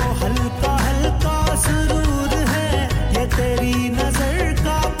जो हल्का हल्का सुरूर ये तेरी नजर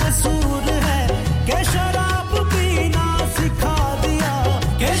का कसूर है कि शराब पीना सिखा दिया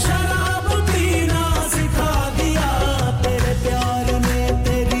कि शराब पीना सिखा दिया तेरे प्यार ने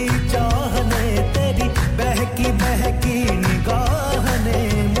तेरी चाह ने तेरी बहकी बहकी निगाह ने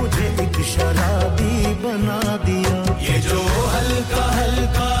मुझे एक शराबी बना दिया ये जो हल्का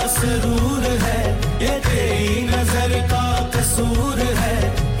हल्का सुरूर है ये तेरी नजर का कसूर है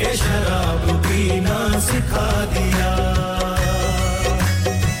कि शराब पीना सिखा दिया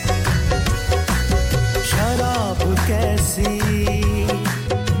शराब कैसी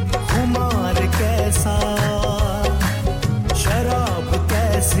खुमार कैसा शराब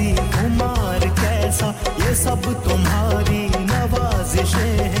कैसी खुमार कैसा ये सब तुम्हारी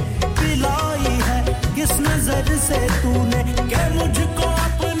नवाजिशें हैं पिलाई है किस नजर से तूने कि मुझको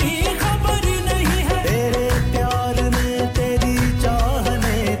अपनी खबर नहीं है तेरे प्यार ने तेरी चाह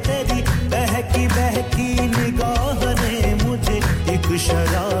ने तेरी बहकी बहकी निगाह ने मुझे एक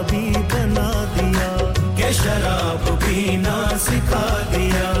शराबी बना दिया कि शराब पीना सिखा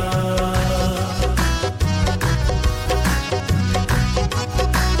दिया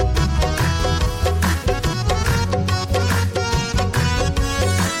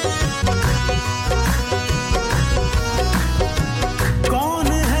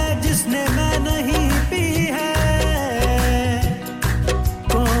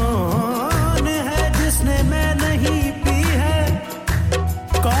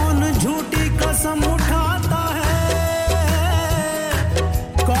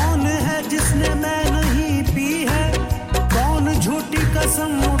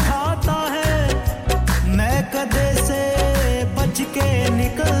के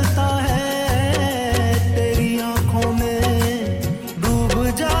निकलता है तेरी आंखों में डूब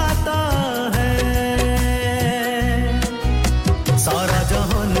जाता है सारा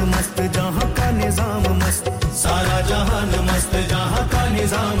जहान मस्त जहां का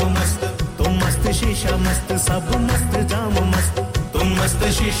निजाम मस्त तुम मस्त शीशा मस्त सब मस्त जाम मस्त तुम मस्त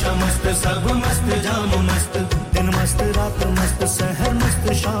शीशा मस्त सब मस्त जाम मस्त दिन मस्त रात मस्त शहर मस्त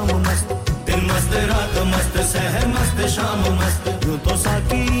शाम मस्त दिन मस्त रात मस्त शहर मस्त शाम मस्त यूं तो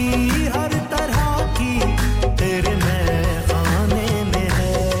साकी हर तरह की तेरे मैं खाने में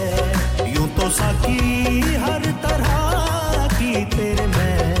है यूं तो साकी हर तरह की तेरे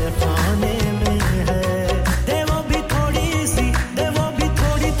मैं खाने में है दे वो भी थोड़ी सी दे वो भी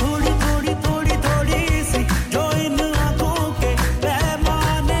थोड़ी थोड़ी थोड़ी थोड़ी थोड़ी सी जो इन आंखों के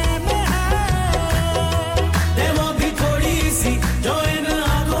पैमाने में है दे वो भी थोड़ी सी जो इन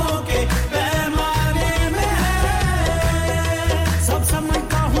आंखों के पैमाने में है सब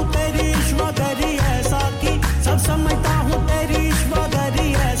समझता हूँ तेरी ईश्वरी ऐसा की सब समझता हूँ तेरी ईश्वरी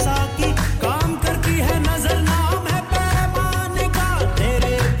ऐसा की काम करती है नजर नाम है पैमाने का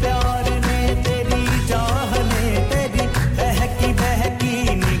तेरे प्यार ने तेरी चाह ने तेरी बहकी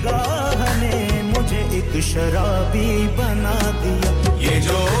निगाह ने मुझे एक शराबी बना दिया ये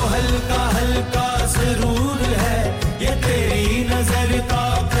जो हल्का हल्का सुरूर है ये तेरी नजर का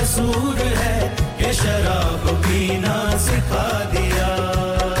कसूर है ये शराब पीना सिखा दिया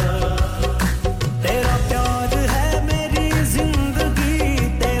तेरा प्यार है मेरी जिंदगी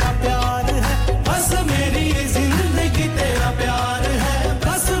तेरा प्यार है बस मेरी जिंदगी तेरा प्यार है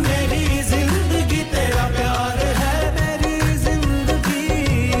बस मेरी जिंदगी तेरा प्यार है मेरी जिंदगी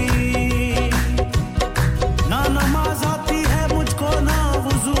ना नमाज आती है मुझको ना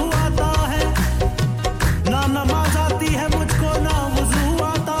वुजू आता है ना नमाज आती है मुझको ना वुजू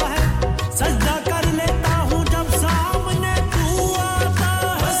आता है सजदा कर लेता हूँ जब सामने तू आता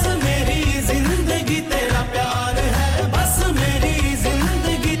है बस मेरी जिंदगी तेरा प्यार है बस मेरी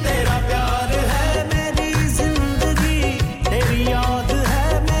जिंदगी तेरा प्यार है मेरी जिंदगी तेरी याद है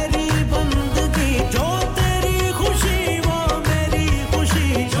मेरी बंदगी जो तेरी खुशी वो मेरी खुशी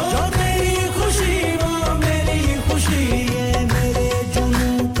जो तेरी खुशी वो मेरी खुशी ये मेरे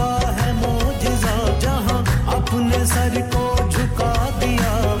जुनून का है मौजिज़ा जहाँ अपने सर को झुका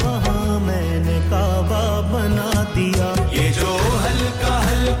दिया वहाँ मैंने काबा बना दिया ये जो हल्का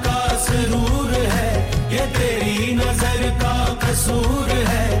हल्का सुरूर है ये तेरी नजर का कसूर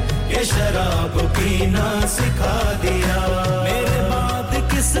है ये शराब पीना सिखा दिया मेरे बाद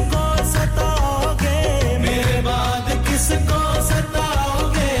किसको सताओगे मेरे बाद किसको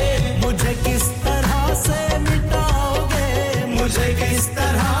सताओगे मुझे किस तरह से मिटाओगे मुझे किस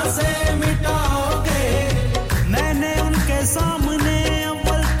तरह से मिटाओगे मैंने उनके सामने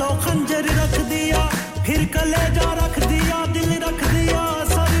अव्वल तो खंजर रख दिया फिर कलेजा रख दिया दिल रख दिया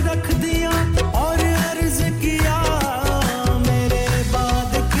सर रख दिया और अर्ज किया मेरे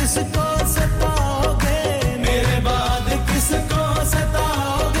बाद किसको सताओगे मेरे बाद किसको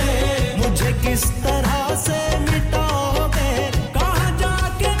सताओगे मुझे किस तरह से मिटाओगे कहाँ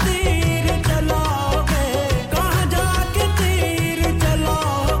जाके तीर चलाओगे कहाँ जाके तीर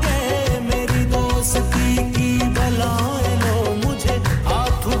चलाओगे मेरी दोस्ती की बलाएं लो मुझे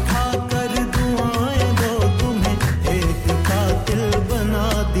हाथ उठा कर दुआएं दो तुम्हें एक कातिल बना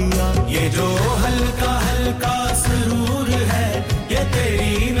दिया ये जो हल्का हल्का सुरूर है ये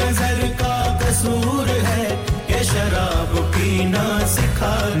तेरी नजर का कसूर है ये शराब पीना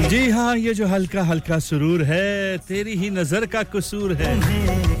सिखा जी हाँ ये जो हल्का हल्का सुरूर है तेरी ही नजर का कसूर है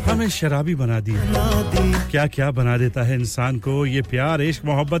हमें शराबी बना दिया क्या क्या बना देता है इंसान को ये प्यार इश्क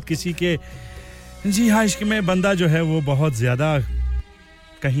मोहब्बत किसी के जी हाँ इश्क में बंदा जो है वो बहुत ज्यादा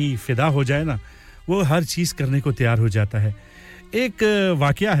कहीं फिदा हो जाए ना वो हर चीज करने को तैयार हो जाता है एक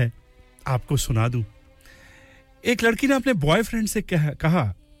वाकया है आपको सुना दूं एक लड़की ने अपने बॉयफ्रेंड से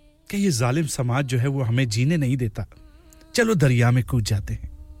कहा कि ये जालिम समाज जो है वो हमें जीने नहीं देता चलो दरिया में कूद जाते हैं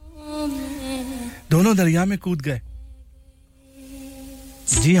दोनों दरिया में कूद गए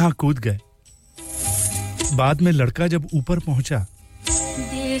जी हां कूद गए बाद में लड़का जब ऊपर पहुंचा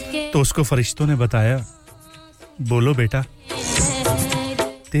तो उसको फरिश्तों ने बताया बोलो बेटा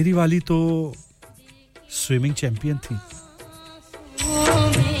तेरी वाली तो स्विमिंग चैंपियन थी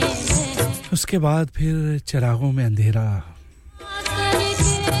उसके बाद फिर चिरागों में अंधेरा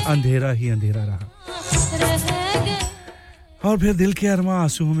ही अंधेरा रहा और फिर दिल के अरमां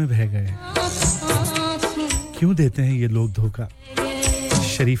आंसुओं में बह गए क्यों देते हैं ये लोग धोखा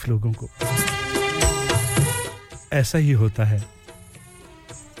शरीफ लोगों को ऐसा ही होता है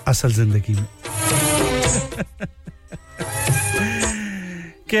असल जिंदगी में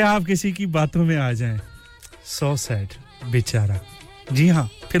कि आप किसी की बातों में आ जाएं सो सैड बेचारा जी हां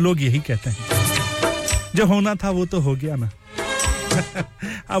फिर लोग यही कहते हैं जो होना था वो तो हो गया ना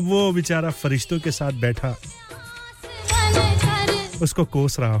अब वो बेचारा फरिश्तों के साथ बैठा उसको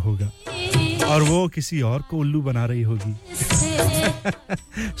कोस रहा होगा और वो किसी और को उल्लू बना रही होगी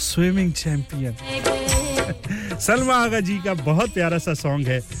स्विमिंग चैंपियन सलमा आगा जी का बहुत प्यारा सा सॉन्ग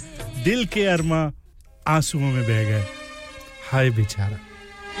है दिल के अरमा आंसुओं में बह गए हाय बेचारा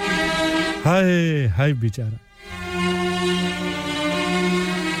हाय हाय बेचारा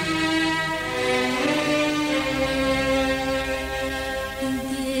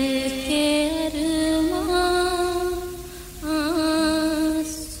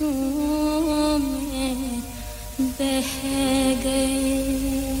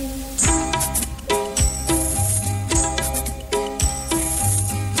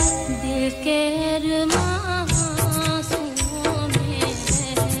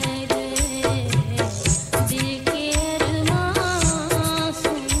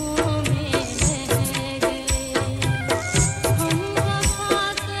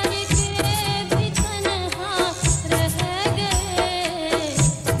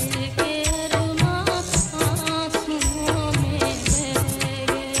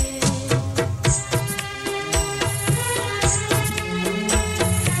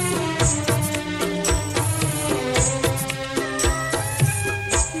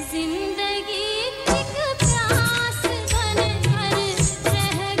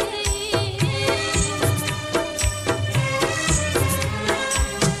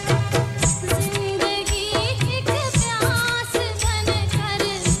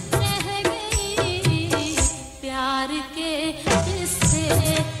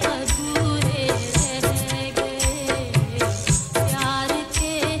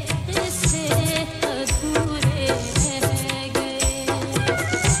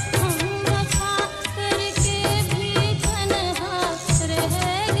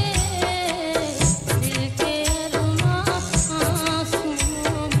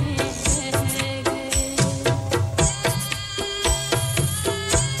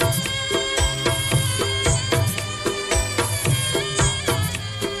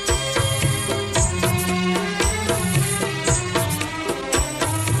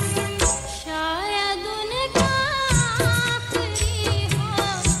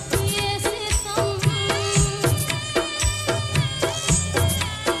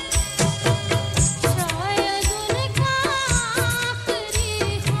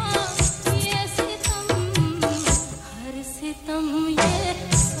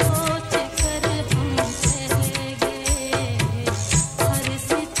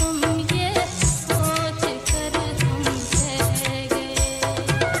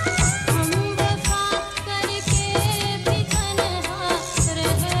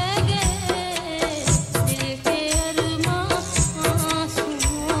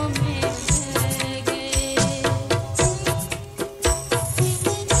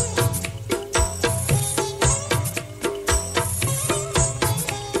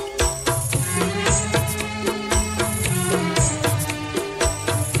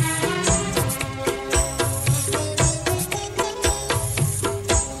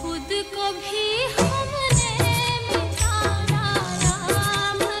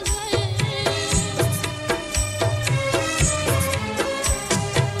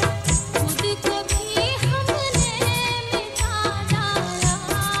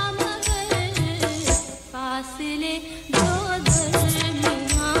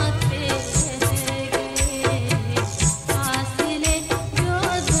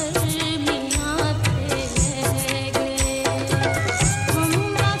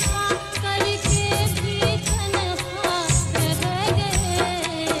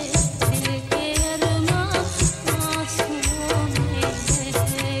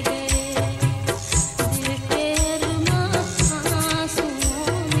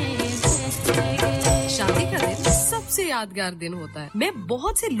यादगार दिन होता है मैं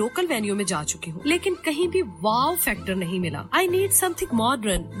बहुत से लोकल वेन्यू में जा चुकी हूँ लेकिन कहीं भी वाव फैक्टर नहीं मिला I need something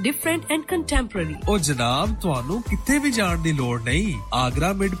modern different and contemporary ओ जनाब ਤੁਹਾਨੂੰ ਕਿੱਥੇ ਵੀ ਜਾਣ ਦੀ ਲੋੜ ਨਹੀਂ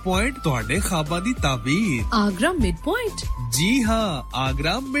ਆਗਰਾ ਮਿਡ ਪੁਆਇੰਟ ਤੁਹਾਡੇ ਖਾਬਾਂ ਦੀ ਤਾਬੀਰ आगरा मिड पॉइंट जी हाँ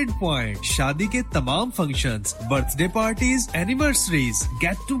आगरा मिड पॉइंट शादी के तमाम functions birthday parties anniversaries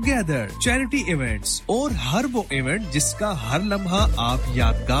get together charity events और हर वो इवेंट जिसका हर लम्हा आप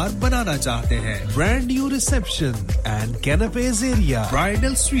यादगार बनाना चाहते हैं brand new reception and कैनपेज area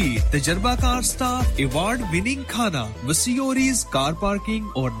bridal sweet तजर्बाकार staff award winning खाना वसीओरीज कार पार्किंग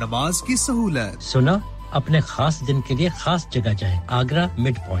और नमाज की सहूलत सुना अपने खास दिन के लिए खास जगह जाएं Agra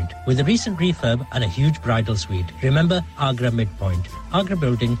Midpoint with a recent refurb and a huge bridal suite remember Agra Midpoint Agra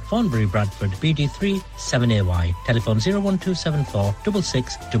Building Thornbury Bradford BD3 7AY telephone 01274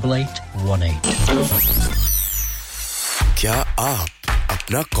 668818 क्या आप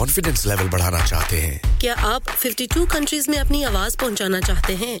अपना कॉन्फिडेंस लेवल बढ़ाना चाहते हैं? क्या आप 52 कंट्रीज में अपनी आवाज पहुंचाना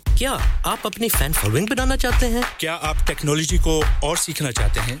चाहते हैं? क्या आप अपनी फैन फॉलोइंग बनाना चाहते हैं? क्या आप टेक्नोलॉजी को और सीखना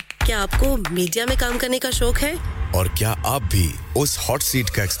चाहते हैं? क्या आपको मीडिया में काम करने का शौक है? और क्या आप भी उस हॉट सीट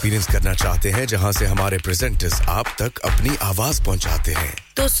का एक्सपीरियंस करना चाहते हैं जहां से हमारे प्रेजेंटर्स आप तक अपनी आवाज पहुंचाते हैं?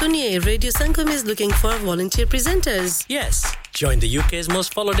 तो सुनिए, radio Sangam is looking for volunteer presenters. Yes. Join the UK's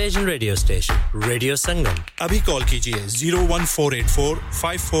most followed Asian radio station, Radio Sangam. अभी कॉल कीजिए 01484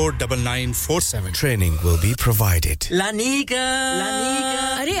 549947. Training will be provided. Lanika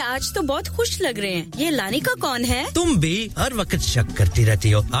अरे आज तो बहुत खुश लग रहे हैं। ये लानिका कौन है? तुम भी हर वक्त शक करती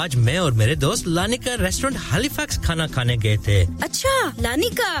रहती हो। आज मैं और मेरे दोस्त लानिका रेस्टोरेंट हैलिफैक्स खाना खाने गए थे। अच्छा,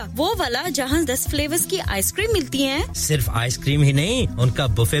 लानिका वो वाला जहाँ 10 फ्लेवर्स की आइसक्रीम मिलती है? सिर्फ आइसक्रीम ही नहीं, उनका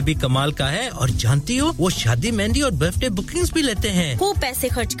बुफे भी कमाल का है। और जानती हो, वो शादी, मेहंदी और बर्थडे बुकिंग्स भी लेते हैं। खूब पैसे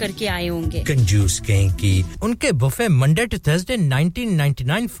खर्च करके आए होंगे। कंजूस कहीं की। उनके buffet Monday to Thursday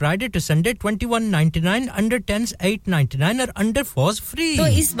 19.99, Friday to Sunday 21.99, under 10s 8.99 और अंडर 4s फ्री। तो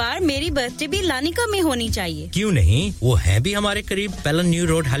इस बार मेरी बर्थडे भी लानिका में होनी चाहिए। क्यों नहीं, वो है भी हमारे करीब। पेलन new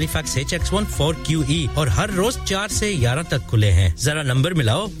road, Halifax HX1 4QE और हर रोज 4 से 11 तक खुले हैं। जरा नंबर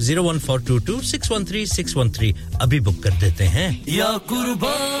मिलाओ 01422 613 613। अभी बुक कर देते हैं। या कुर्बान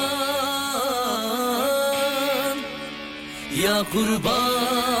या कुर्बान।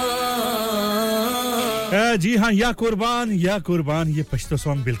 जी हाँ, या कुर्बान ये पश्तो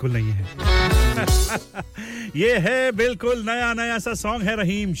सॉन्ग बिल्कुल नहीं है। ये है बिल्कुल नया सा सॉन्ग है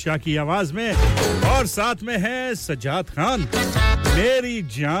रहीम शाह की आवाज में और साथ में है सज्जाद खान, मेरी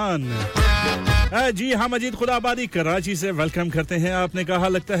जान। जी हाँ, मजीद खुदाबादी कराची से वेलकम करते हैं। आपने कहा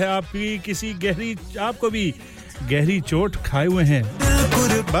लगता है आपको भी गहरी चोट खाए हुए हैं।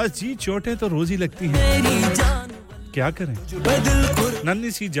 बस जी, चोटें तो रोज ही लगती हैं, क्या करें,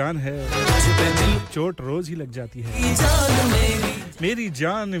 नन्ही सी जान है, चोट रोज ही लग जाती है। मेरी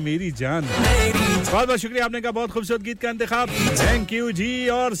जान बहुत बहुत शुक्रिया, आपने कहा बहुत खूबसूरत गीत का इंतखाब, थैंक यू जी।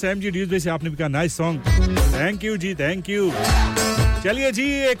 और सैम जी ड्यूसबे से आपने भी कहा नाइस सॉन्ग, थैंक यू जी, थैंक यू। चलिए जी,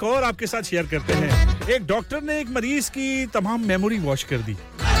 एक और आपके साथ शेयर करते हैं। एक डॉक्टर ने एक मरीज की तमाम मेमोरी वॉश कर दी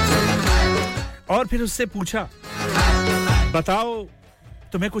और फिर उससे पूछा, बताओ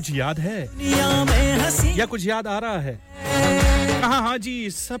तुम्हें कुछ याद है या कुछ याद आ रहा है? हाँ जी,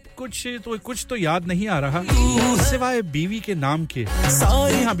 सब कुछ तो याद नहीं आ रहा सिवाय बीवी के नाम के।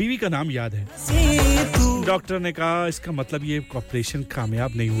 हाँ, बीवी का नाम याद है। डॉक्टर ने कहा, इसका मतलब ये ऑपरेशन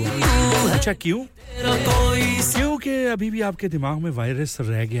कामयाब नहीं हुआ। अच्छा क्यों? क्योंकि अभी भी आपके दिमाग में वायरस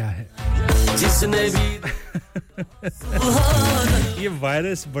रह गया है। जिसने भी ये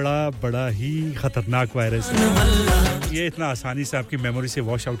वायरस बड़ा ही खतरनाक वायरस है। ये इतना आसानी से आपकी मेमोरी से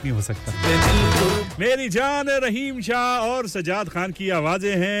वॉश आउट नहीं हो सकता। मेरी जान, रहीम शाह और सज्जाद खान की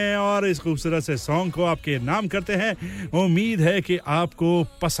आवाजें हैं और इस खूबसूरत से सॉन्ग को आपके नाम करते हैं। उम्मीद है कि आपको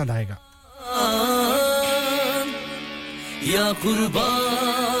पसंद आएगा। या कुर्बान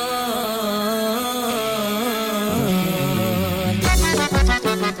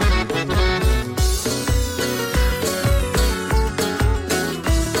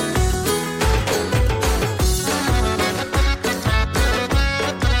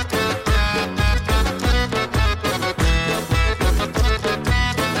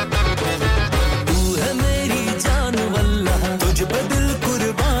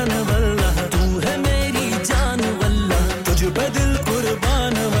कुर्बान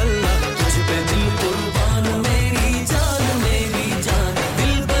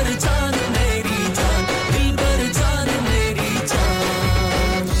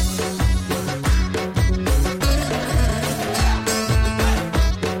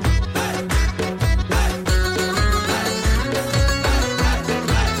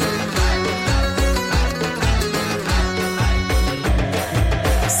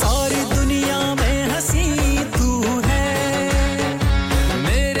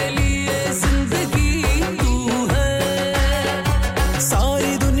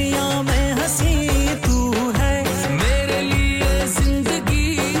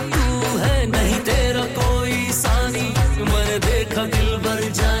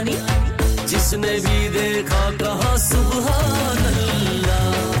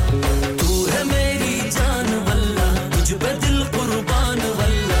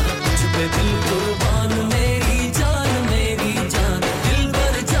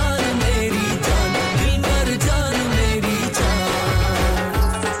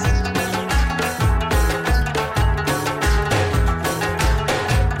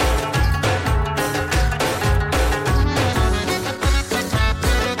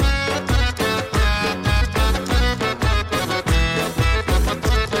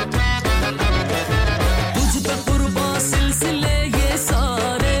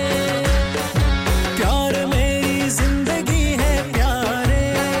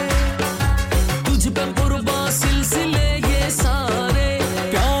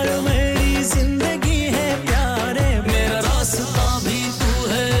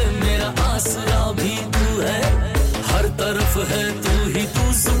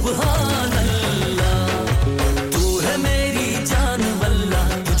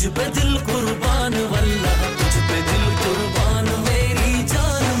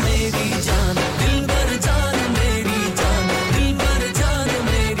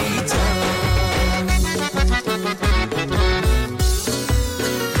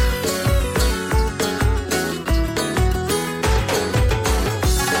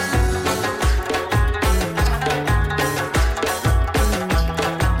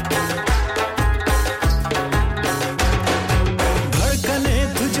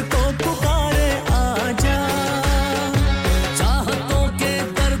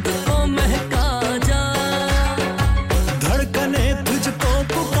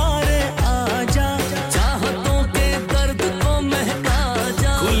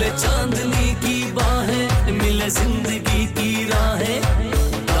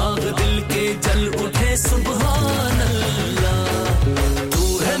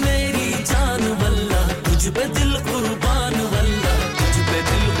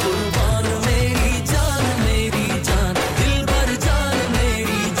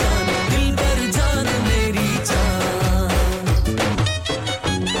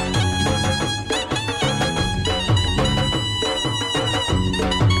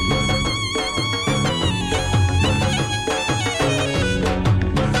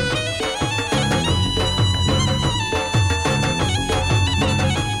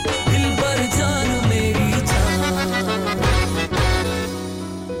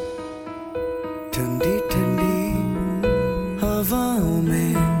ठंडी ठंडी हवाओं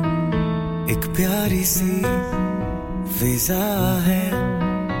में एक प्यारी सी फिजा है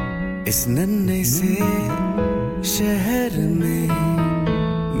इस नन्हे से शहर में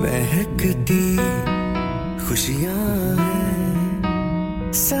महकती खुशियां हैं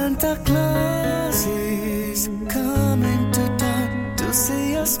Santa Claus is coming to town to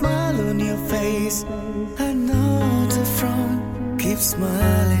see a smile on your face I know the front keeps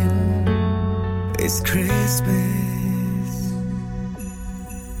smiling It's Christmas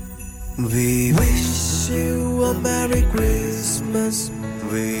We wish you a Merry Christmas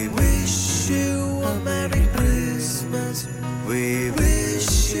We wish you a Merry Christmas We wish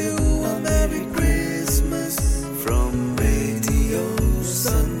you a Merry Christmas from Radio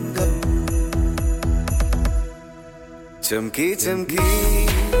Sangam चमकी चमकी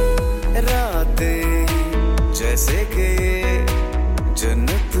रातें जैसे कि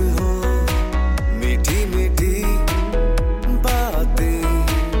जन्नत हो मीठी मीठी बातें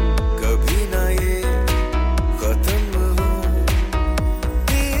कभी ना ये खत्म हो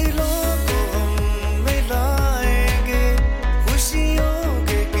दिलों को हम मिलाएंगे खुशियों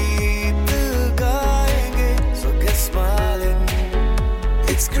के गीत गाएंगे So get smiling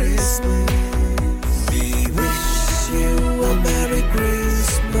It's Christmas We wish you a Merry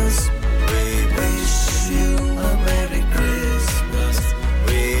Christmas We wish you a Merry Christmas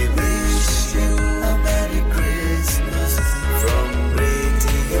We wish you a Merry Christmas from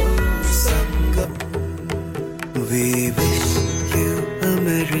Radio Sangam We wish you a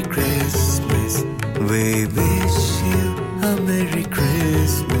Merry Christmas We wish you a Merry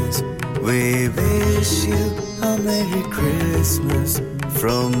Christmas We wish you a Merry Christmas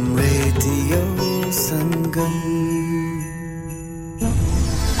from Radio Sangam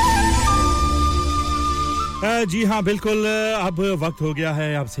जी हाँ बिल्कुल अब वक्त हो गया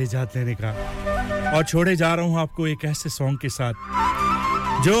है आपसे इजाज़त लेने का और छोड़े जा रहा हूँ आपको एक ऐसे सॉन्ग के साथ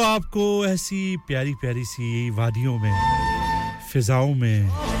जो आपको ऐसी प्यारी प्यारी सी वादियों में फिजाओं में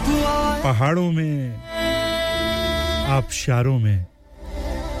पहाड़ों में आबशारों में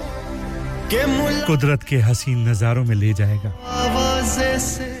कुदरत के हसीन नज़ारों में ले जाएगा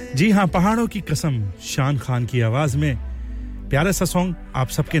जी हाँ पहाड़ों की कसम शान खान की आवाज में प्यारा सा सॉन्ग आप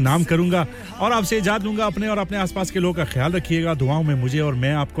सबके नाम करूंगा और आपसे इजाज़त लूंगा अपने और अपने आसपास के लोगों का ख्याल रखिएगा दुआओं में मुझे और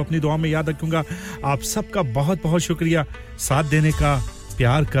मैं आपको अपनी दुआओं में याद रखूंगा आप सबका बहुत बहुत शुक्रिया साथ देने का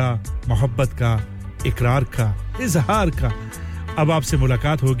प्यार का मोहब्बत का इकरार का इजहार का अब आपसे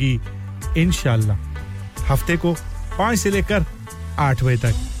मुलाकात होगी इंशाअल्लाह हफ्ते को 5 से लेकर 8 बजे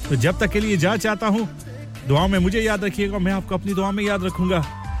तक तो जब तक के लिए जा चाहता हूं दुआओं में मुझे याद रखिएगा मैं आपको अपनी दुआ में याद रखूंगा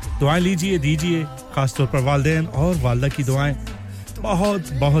दुआएं लीजिए दीजिए खास तौर पर वालिदैन और वालिदा की दुआएं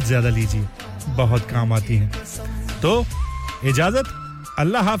बहुत बहुत ज्यादा लीजिए बहुत काम आती हैं तो इजाजत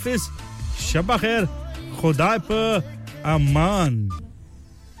अल्लाह हाफिज शब खैर खुदा पे अमान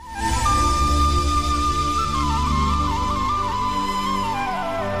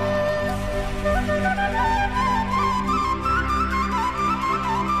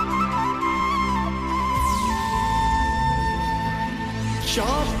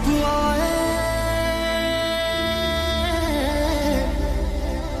शौक आए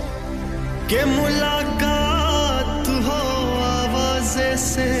के मुलाकात हो आवाज़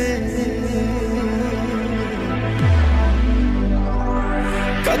से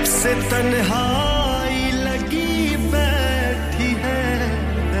कब से तन्हाई लगी बैठी है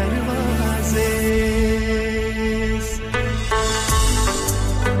दरवाजे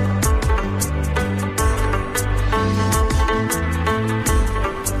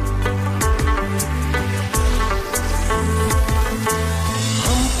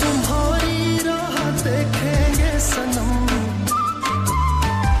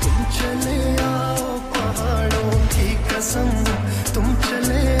तुम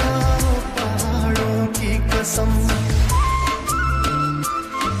चले आओ पहाड़ों की कसम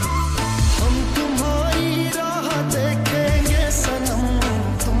हम तुम्हारी राह देखेंगे सनम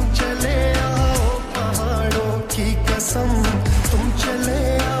तुम चले आओ पहाड़ों की कसम तुम चले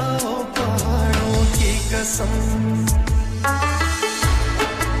आओ पहाड़ों की कसम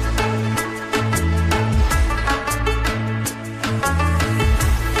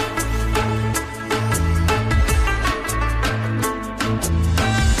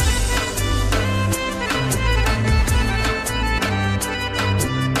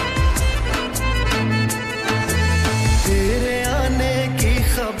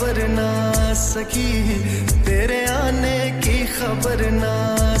सकी तेरे आने की खबर ना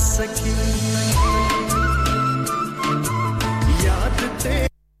सकी याद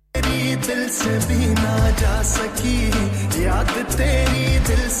तेरी दिल से भी ना जा सकी याद तेरी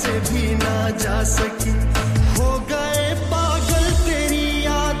दिल से भी ना जा सकी हो गए पागल तेरी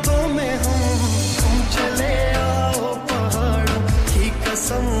यादों में हम तुम चले आओ पहाड़ों की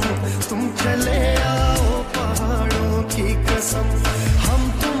कसम तुम चले आओ पहाड़ों की कसम हम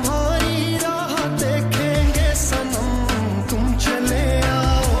तुम्हारी राह देखेंगे सनम तुम चले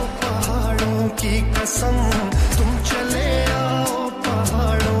आओ पहाड़ों की कसम तुम चले आओ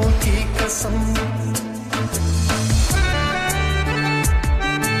पहाड़ों की कसम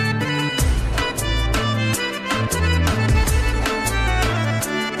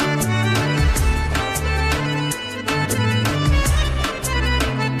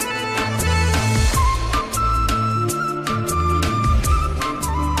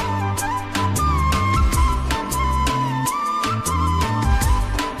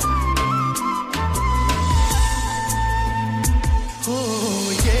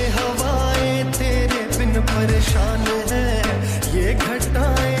परेशान है ये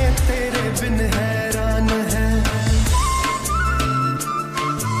घटाएं तेरे बिन हैरान है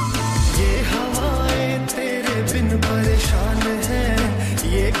ये हवाएं तेरे बिन परेशान है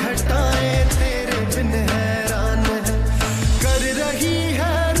ये घटाएं तेरे बिन हैरान है कर रही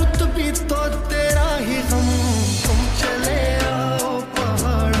है रुत भी तो तेरा ही गम तुम चले आओ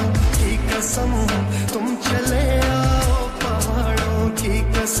पहाड़ों की कसम तुम चले आओ पहाड़ों की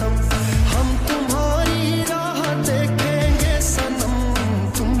कसम हम तुम्हारी देखेंगे सनम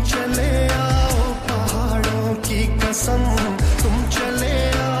तुम चले आओ पहाड़ों की कसम तुम चले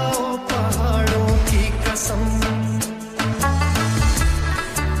आओ पहाड़ों की कसम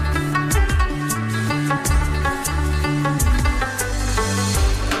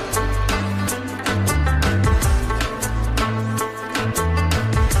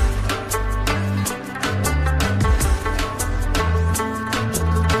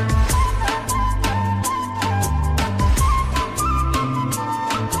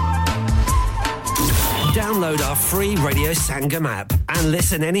Download our free Radio Sangam app and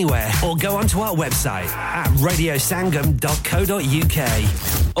listen anywhere or go onto our website at radiosangam.co.uk.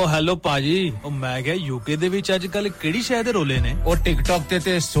 O hello पाजी ओ मैं क्या यूके ਦੇ ਵਿੱਚ ਅੱਜਕੱਲ ਕਿਹੜੀ ਸ਼ਹਿਰ ਦੇ ਰੋਲੇ ਨੇ ਉਹ ਟਿਕਟੌਕ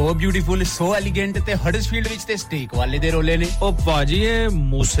ਤੇ ਸੋ ਬਿਊਟੀਫੁਲ ਸੋ ਐਲੀਗੈਂਟ ਤੇ ਹਡਸਫੀਲਡ ਵਿੱਚ ਤੇ ਸਟੇਕ ਵਾਲੇ ਦੇ ਰੋਲੇ ਨੇ ਉਹ ਪਾਜੀ ਇਹ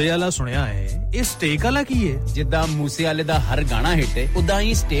ਮੂਸੇ ਵਾਲਾ ਸੁਣਿਆ ਹੈ ਇਹ ਸਟੇਕ ਵਾਲਾ ਕੀ ਹੈ ਜਿੱਦਾਂ ਮੂਸੇ ਵਾਲੇ ਦਾ ਹਰ ਗਾਣਾ ਹਿੱਟ ਹੈ ਉਦਾਂ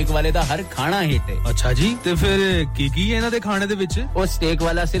ਹੀ ਸਟੇਕ ਵਾਲੇ ਦਾ ਹਰ ਖਾਣਾ ਹਿੱਟ ਹੈ ਅੱਛਾ ਜੀ ਤੇ ਫਿਰ ਕੀ ਕੀ ਹੈ ਇਹਨਾਂ ਦੇ ਖਾਣੇ ਦੇ ਵਿੱਚ ਉਹ ਸਟੇਕ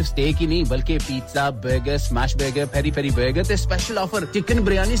ਵਾਲਾ ਸਿਰਫ ਸਟੇਕ ਹੀ ਨਹੀਂ ਬਲਕਿ ਪੀਜ਼ਾ 버ਗਰ ਸਮੈਸ਼ 버ਗਰ ਫੈਰੀ ਫੈਰੀ 버ਗਰ ਤੇ ਸਪੈਸ਼ਲ ਆਫਰ ਚਿਕਨ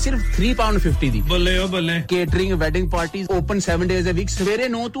ਬਿਰਿਆਨੀ ਸਿਰਫ £3.50 ਦੀ ਬੱਲੇ ਓ ਬੱਲੇ catering wedding parties open 7 days ਅ ਵੀਕ ਸਵੇਰੇ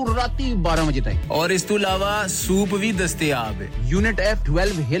 9 ਤੋਂ ਰਾਤੀ 12 ਵਜੇ ਤੱਕ ਔਰ ਇਸ ਤੋਂ ਇਲਾਵਾ ਸੂਪ ਵੀ ਦਸਤਿਆਬ ਹੈ ਯੂਨਿਟ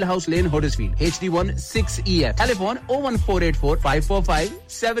F12 ਹਿਲ house lane Huddersfield HD1 6EF telephone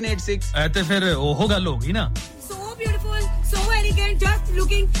 01484545786 ਐ ਤੇ ਫਿਰ ਉਹ ਗੱਲ ਹੋ ਗਈ ਨਾ So beautiful, so elegant, just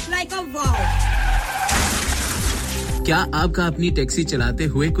looking like a wow. क्या आपका अपनी टैक्सी चलाते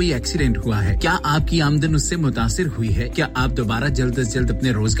हुए कोई एक्सीडेंट हुआ है क्या आपकी आमदन उससे मुतासिर हुई है क्या आप दोबारा जल्द से जल्द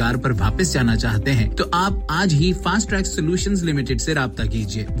अपने रोजगार पर वापस जाना चाहते हैं तो आप आज ही फास्ट ट्रैक सॉल्यूशंस लिमिटेड से राब्ता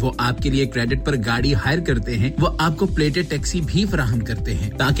कीजिए वो आपके लिए क्रेडिट पर गाड़ी हायर करते हैं वो आपको प्लेटेड टैक्सी भी फराहम करते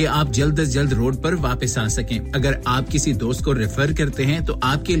हैं ताकि आप जल्द से जल्द रोड पर वापस आ सकें अगर आप किसी दोस्त को रेफर करते हैं तो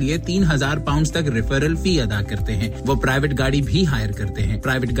आपके लिए £3000 तक रेफरल फी अदा करते हैं वो प्राइवेट गाड़ी भी हायर करते हैं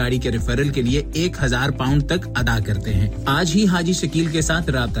प्राइवेट गाड़ी के रेफरल के लिए £1000 तक अदा करते हैं आज ही हाजी शकील के साथ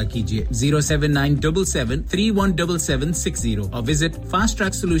राब्ता कीजिए 07977317760 और visit fast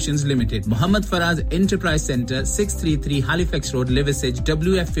track solutions limited Mohammad Faraz enterprise centre 633 Halifax road Liversedge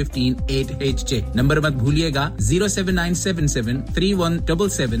WF15 8HJ number मत भूलिएगा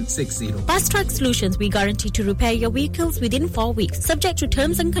 07977317760 Fast Track Solutions we guarantee to repair your vehicles within 4 weeks subject to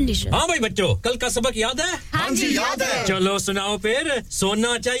terms and conditions हां भाई बच्चों कल का सबक याद है हां जी याद है चलो सुनाओ फिर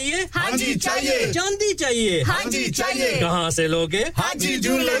सोना चाहिए हां जी चाहिए चांदी चाहिए हां जी चाहिए कहां से लोगे हाजी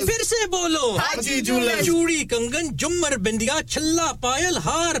जूलर्स फिर से बोलो हाजी जूलर्स चूड़ी कंगन जुमर बिंदिया छल्ला पायल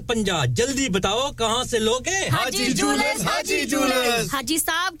हार पंजा जल्दी बताओ कहां से लोगे हाजी जूलर्स हाजी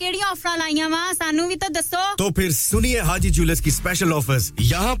साहब केड़ी ऑफर लाईया वा सानू भी तो दसो तो फिर सुनिए हाजी जूलर्स की स्पेशल ऑफर्स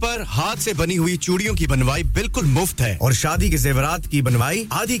यहां पर हाथ से बनी हुई चूड़ियों की बनवाई बिल्कुल मुफ्त है और शादी के जेवरात की बनवाई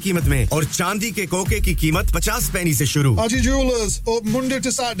आधी कीमत में और चांदी के कोके की कीमत 50 पैसे से शुरू Haji Jewelers open Monday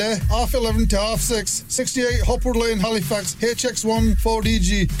to Saturday half 11 to half 6 68 Hopwood Lane Halifax HX1 4DG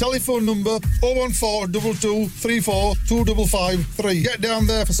telephone number 01422342553 get down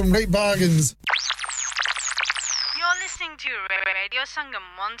there for some great bargains You're listening to Radio Sangam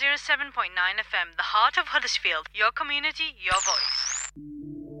 107.9 FM the heart of Huddersfield your community your voice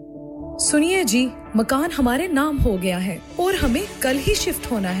सुनिए जी मकान हमारे नाम हो गया है और हमें कल ही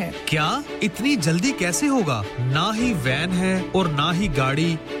शिफ्ट होना है। क्या इतनी जल्दी कैसे होगा? ना ही वैन है और ना ही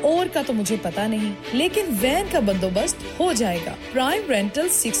गाड़ी। और का तो मुझे पता नहीं, लेकिन वैन का बंदोबस्त हो जाएगा। प्राइम रेंटल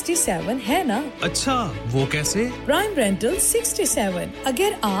 67 है ना? अच्छा, वो कैसे? प्राइम रेंटल 67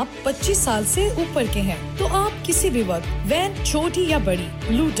 अगर आप 25 साल से ऊपर के हैं तो आप किसी भी वक्त वैन छोटी या बड़ी,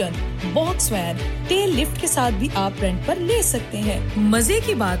 Lutan, box van, tell lift के साथ भी आप रेंट पर ले सकते हैं। मजे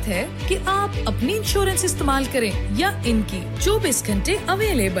की बात है कि आप अपनी इंश्योरेंस इस्तेमाल करें या इनकी 24 घंटे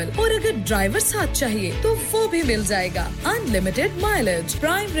अवेलेबल, और अगर ड्राइवर साथ चाहिए तो वो भी मिल जाएगा। Unlimited mileage.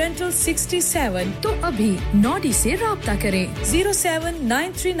 Prime rental 67। तो अभी नॉडी से राब्ता करें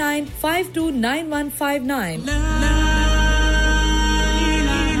 07939529159।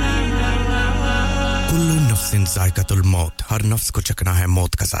 कुल्लू नफ्सिन जायकातुल मौत, हर नफ्स को चखना है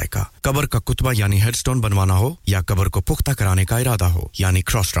मौत का जायका। कब्र का कुतबा यानी हेडस्टोन बनवाना हो या कब्र को पुख्ता कराने का इरादा हो यानी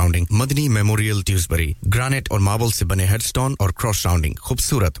cross rounding, Madani memorial Dewsbury granite और मार्बल से बने हेडस्टोन और क्रॉस राउंडिंग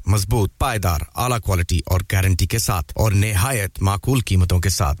खूबसूरत, मजबूत, पायदार, आला क्वालिटी और गारंटी के साथ और निहायत माकूल कीमतों के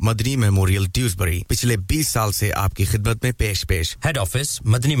साथ। मदनी मेमोरियल ड्यूसबरी पिछले 20 साल से आपकी खिदमत में पेश। Head office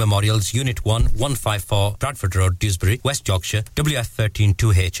Madani Memorials Unit 1 154 Bradford Road Dewsbury West Yorkshire WF13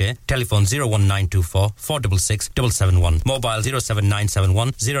 2HA telephone 01924 466 771 mobile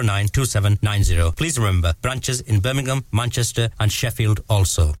 07971 092790. Please remember branches in Birmingham, Manchester and Sheffield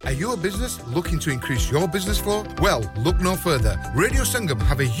also. Are you a business looking to increase your business flow? Well, look no further. Radio Sangam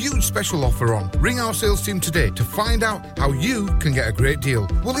have a huge special offer on. Ring our sales team today to find out how you can get a great deal.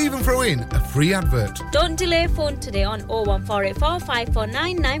 We'll even throw in a free advert. Don't delay, phone today on 01484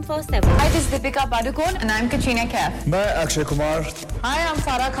 549 947. Hi, this is Deepika Padukone and I'm Katrina Kaif. मैं Akshay Kumar. Hi, I'm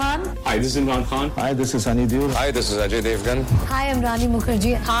Farah Khan. Hi, this is Imran Khan. Hi, this is Sunny Deol. Hi, this is Ajay Devgan. Hi, I'm Rani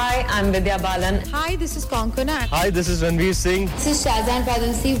Mukherjee. Hi, I'm Vidya Balan. Hi, this is Konkona. Hi, this is Ranveer Singh. This is Shahzan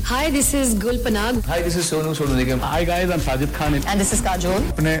Fadilsi. Hi, this is Gul Panag. Hi, this is Sonu Nigam. Hi guys, I'm Sajid Khan. And this is Kajol.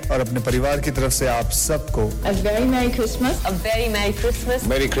 अपने और अपने परिवार की तरफ से आप सबको A very Merry Christmas. A very Merry Christmas.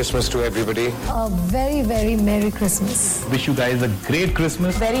 Merry Christmas to everybody. A very, very Merry Christmas. Wish you guys a great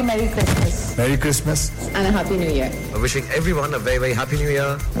Christmas. Very Merry Christmas. Merry Christmas. And a Happy New Year. I'm wishing everyone a very, very Happy New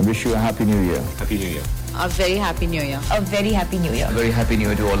Year. I wish you a Happy New Year. Happy New Year. A very Happy New Year. A very Happy New Year. A very Happy New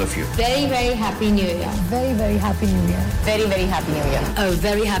Year to all of you. Very, very Happy New Year. Very, very Happy New Year. Very, very Happy New Year. A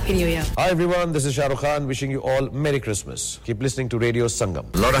very Happy New Year. Hi everyone, this is Shah Rukh Khan wishing you all Merry Christmas. Keep listening to Radio Sangam.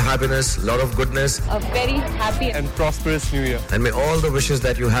 A lot of happiness, a lot of goodness. A very happy and prosperous New Year. And may all the wishes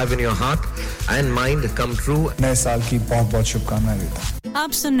that you have in your heart and mind come true. नए साल की बहुत-बहुत शुभकामनाएं देता हूं.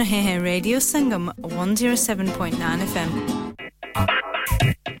 आप सुन रहे हैं radio Sangam 107.9 FM.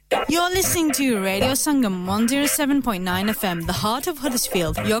 You're listening to Radio Sangam 107.9 FM, the heart of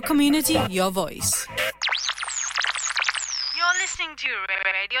Huddersfield. Your community, your voice. You're listening to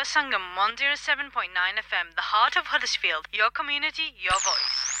Radio Sangam 107.9 FM, the heart of Huddersfield. Your community, your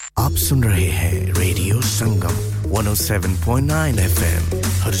voice. आप सुन रहे हैं radio संगम 107.9 FM,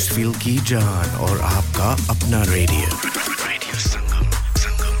 Huddersfield की जान और आपका अपना radio Sangam.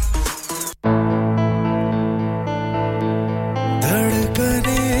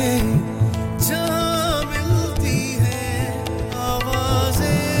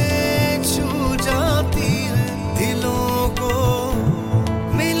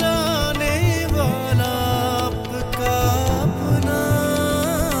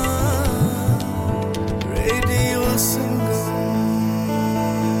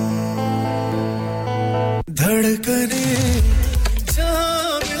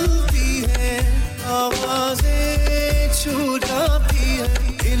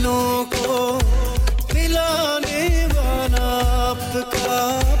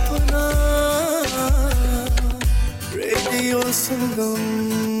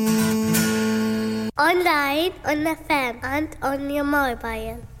 Online, on the FM, and on your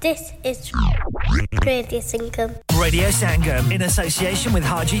mobile. This is Radio Sangam. Radio Sangam in association with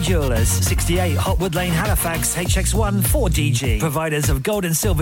Haji Jewellers, 68 Hotwood Lane, Halifax, HX1 4DG. Providers of gold and silver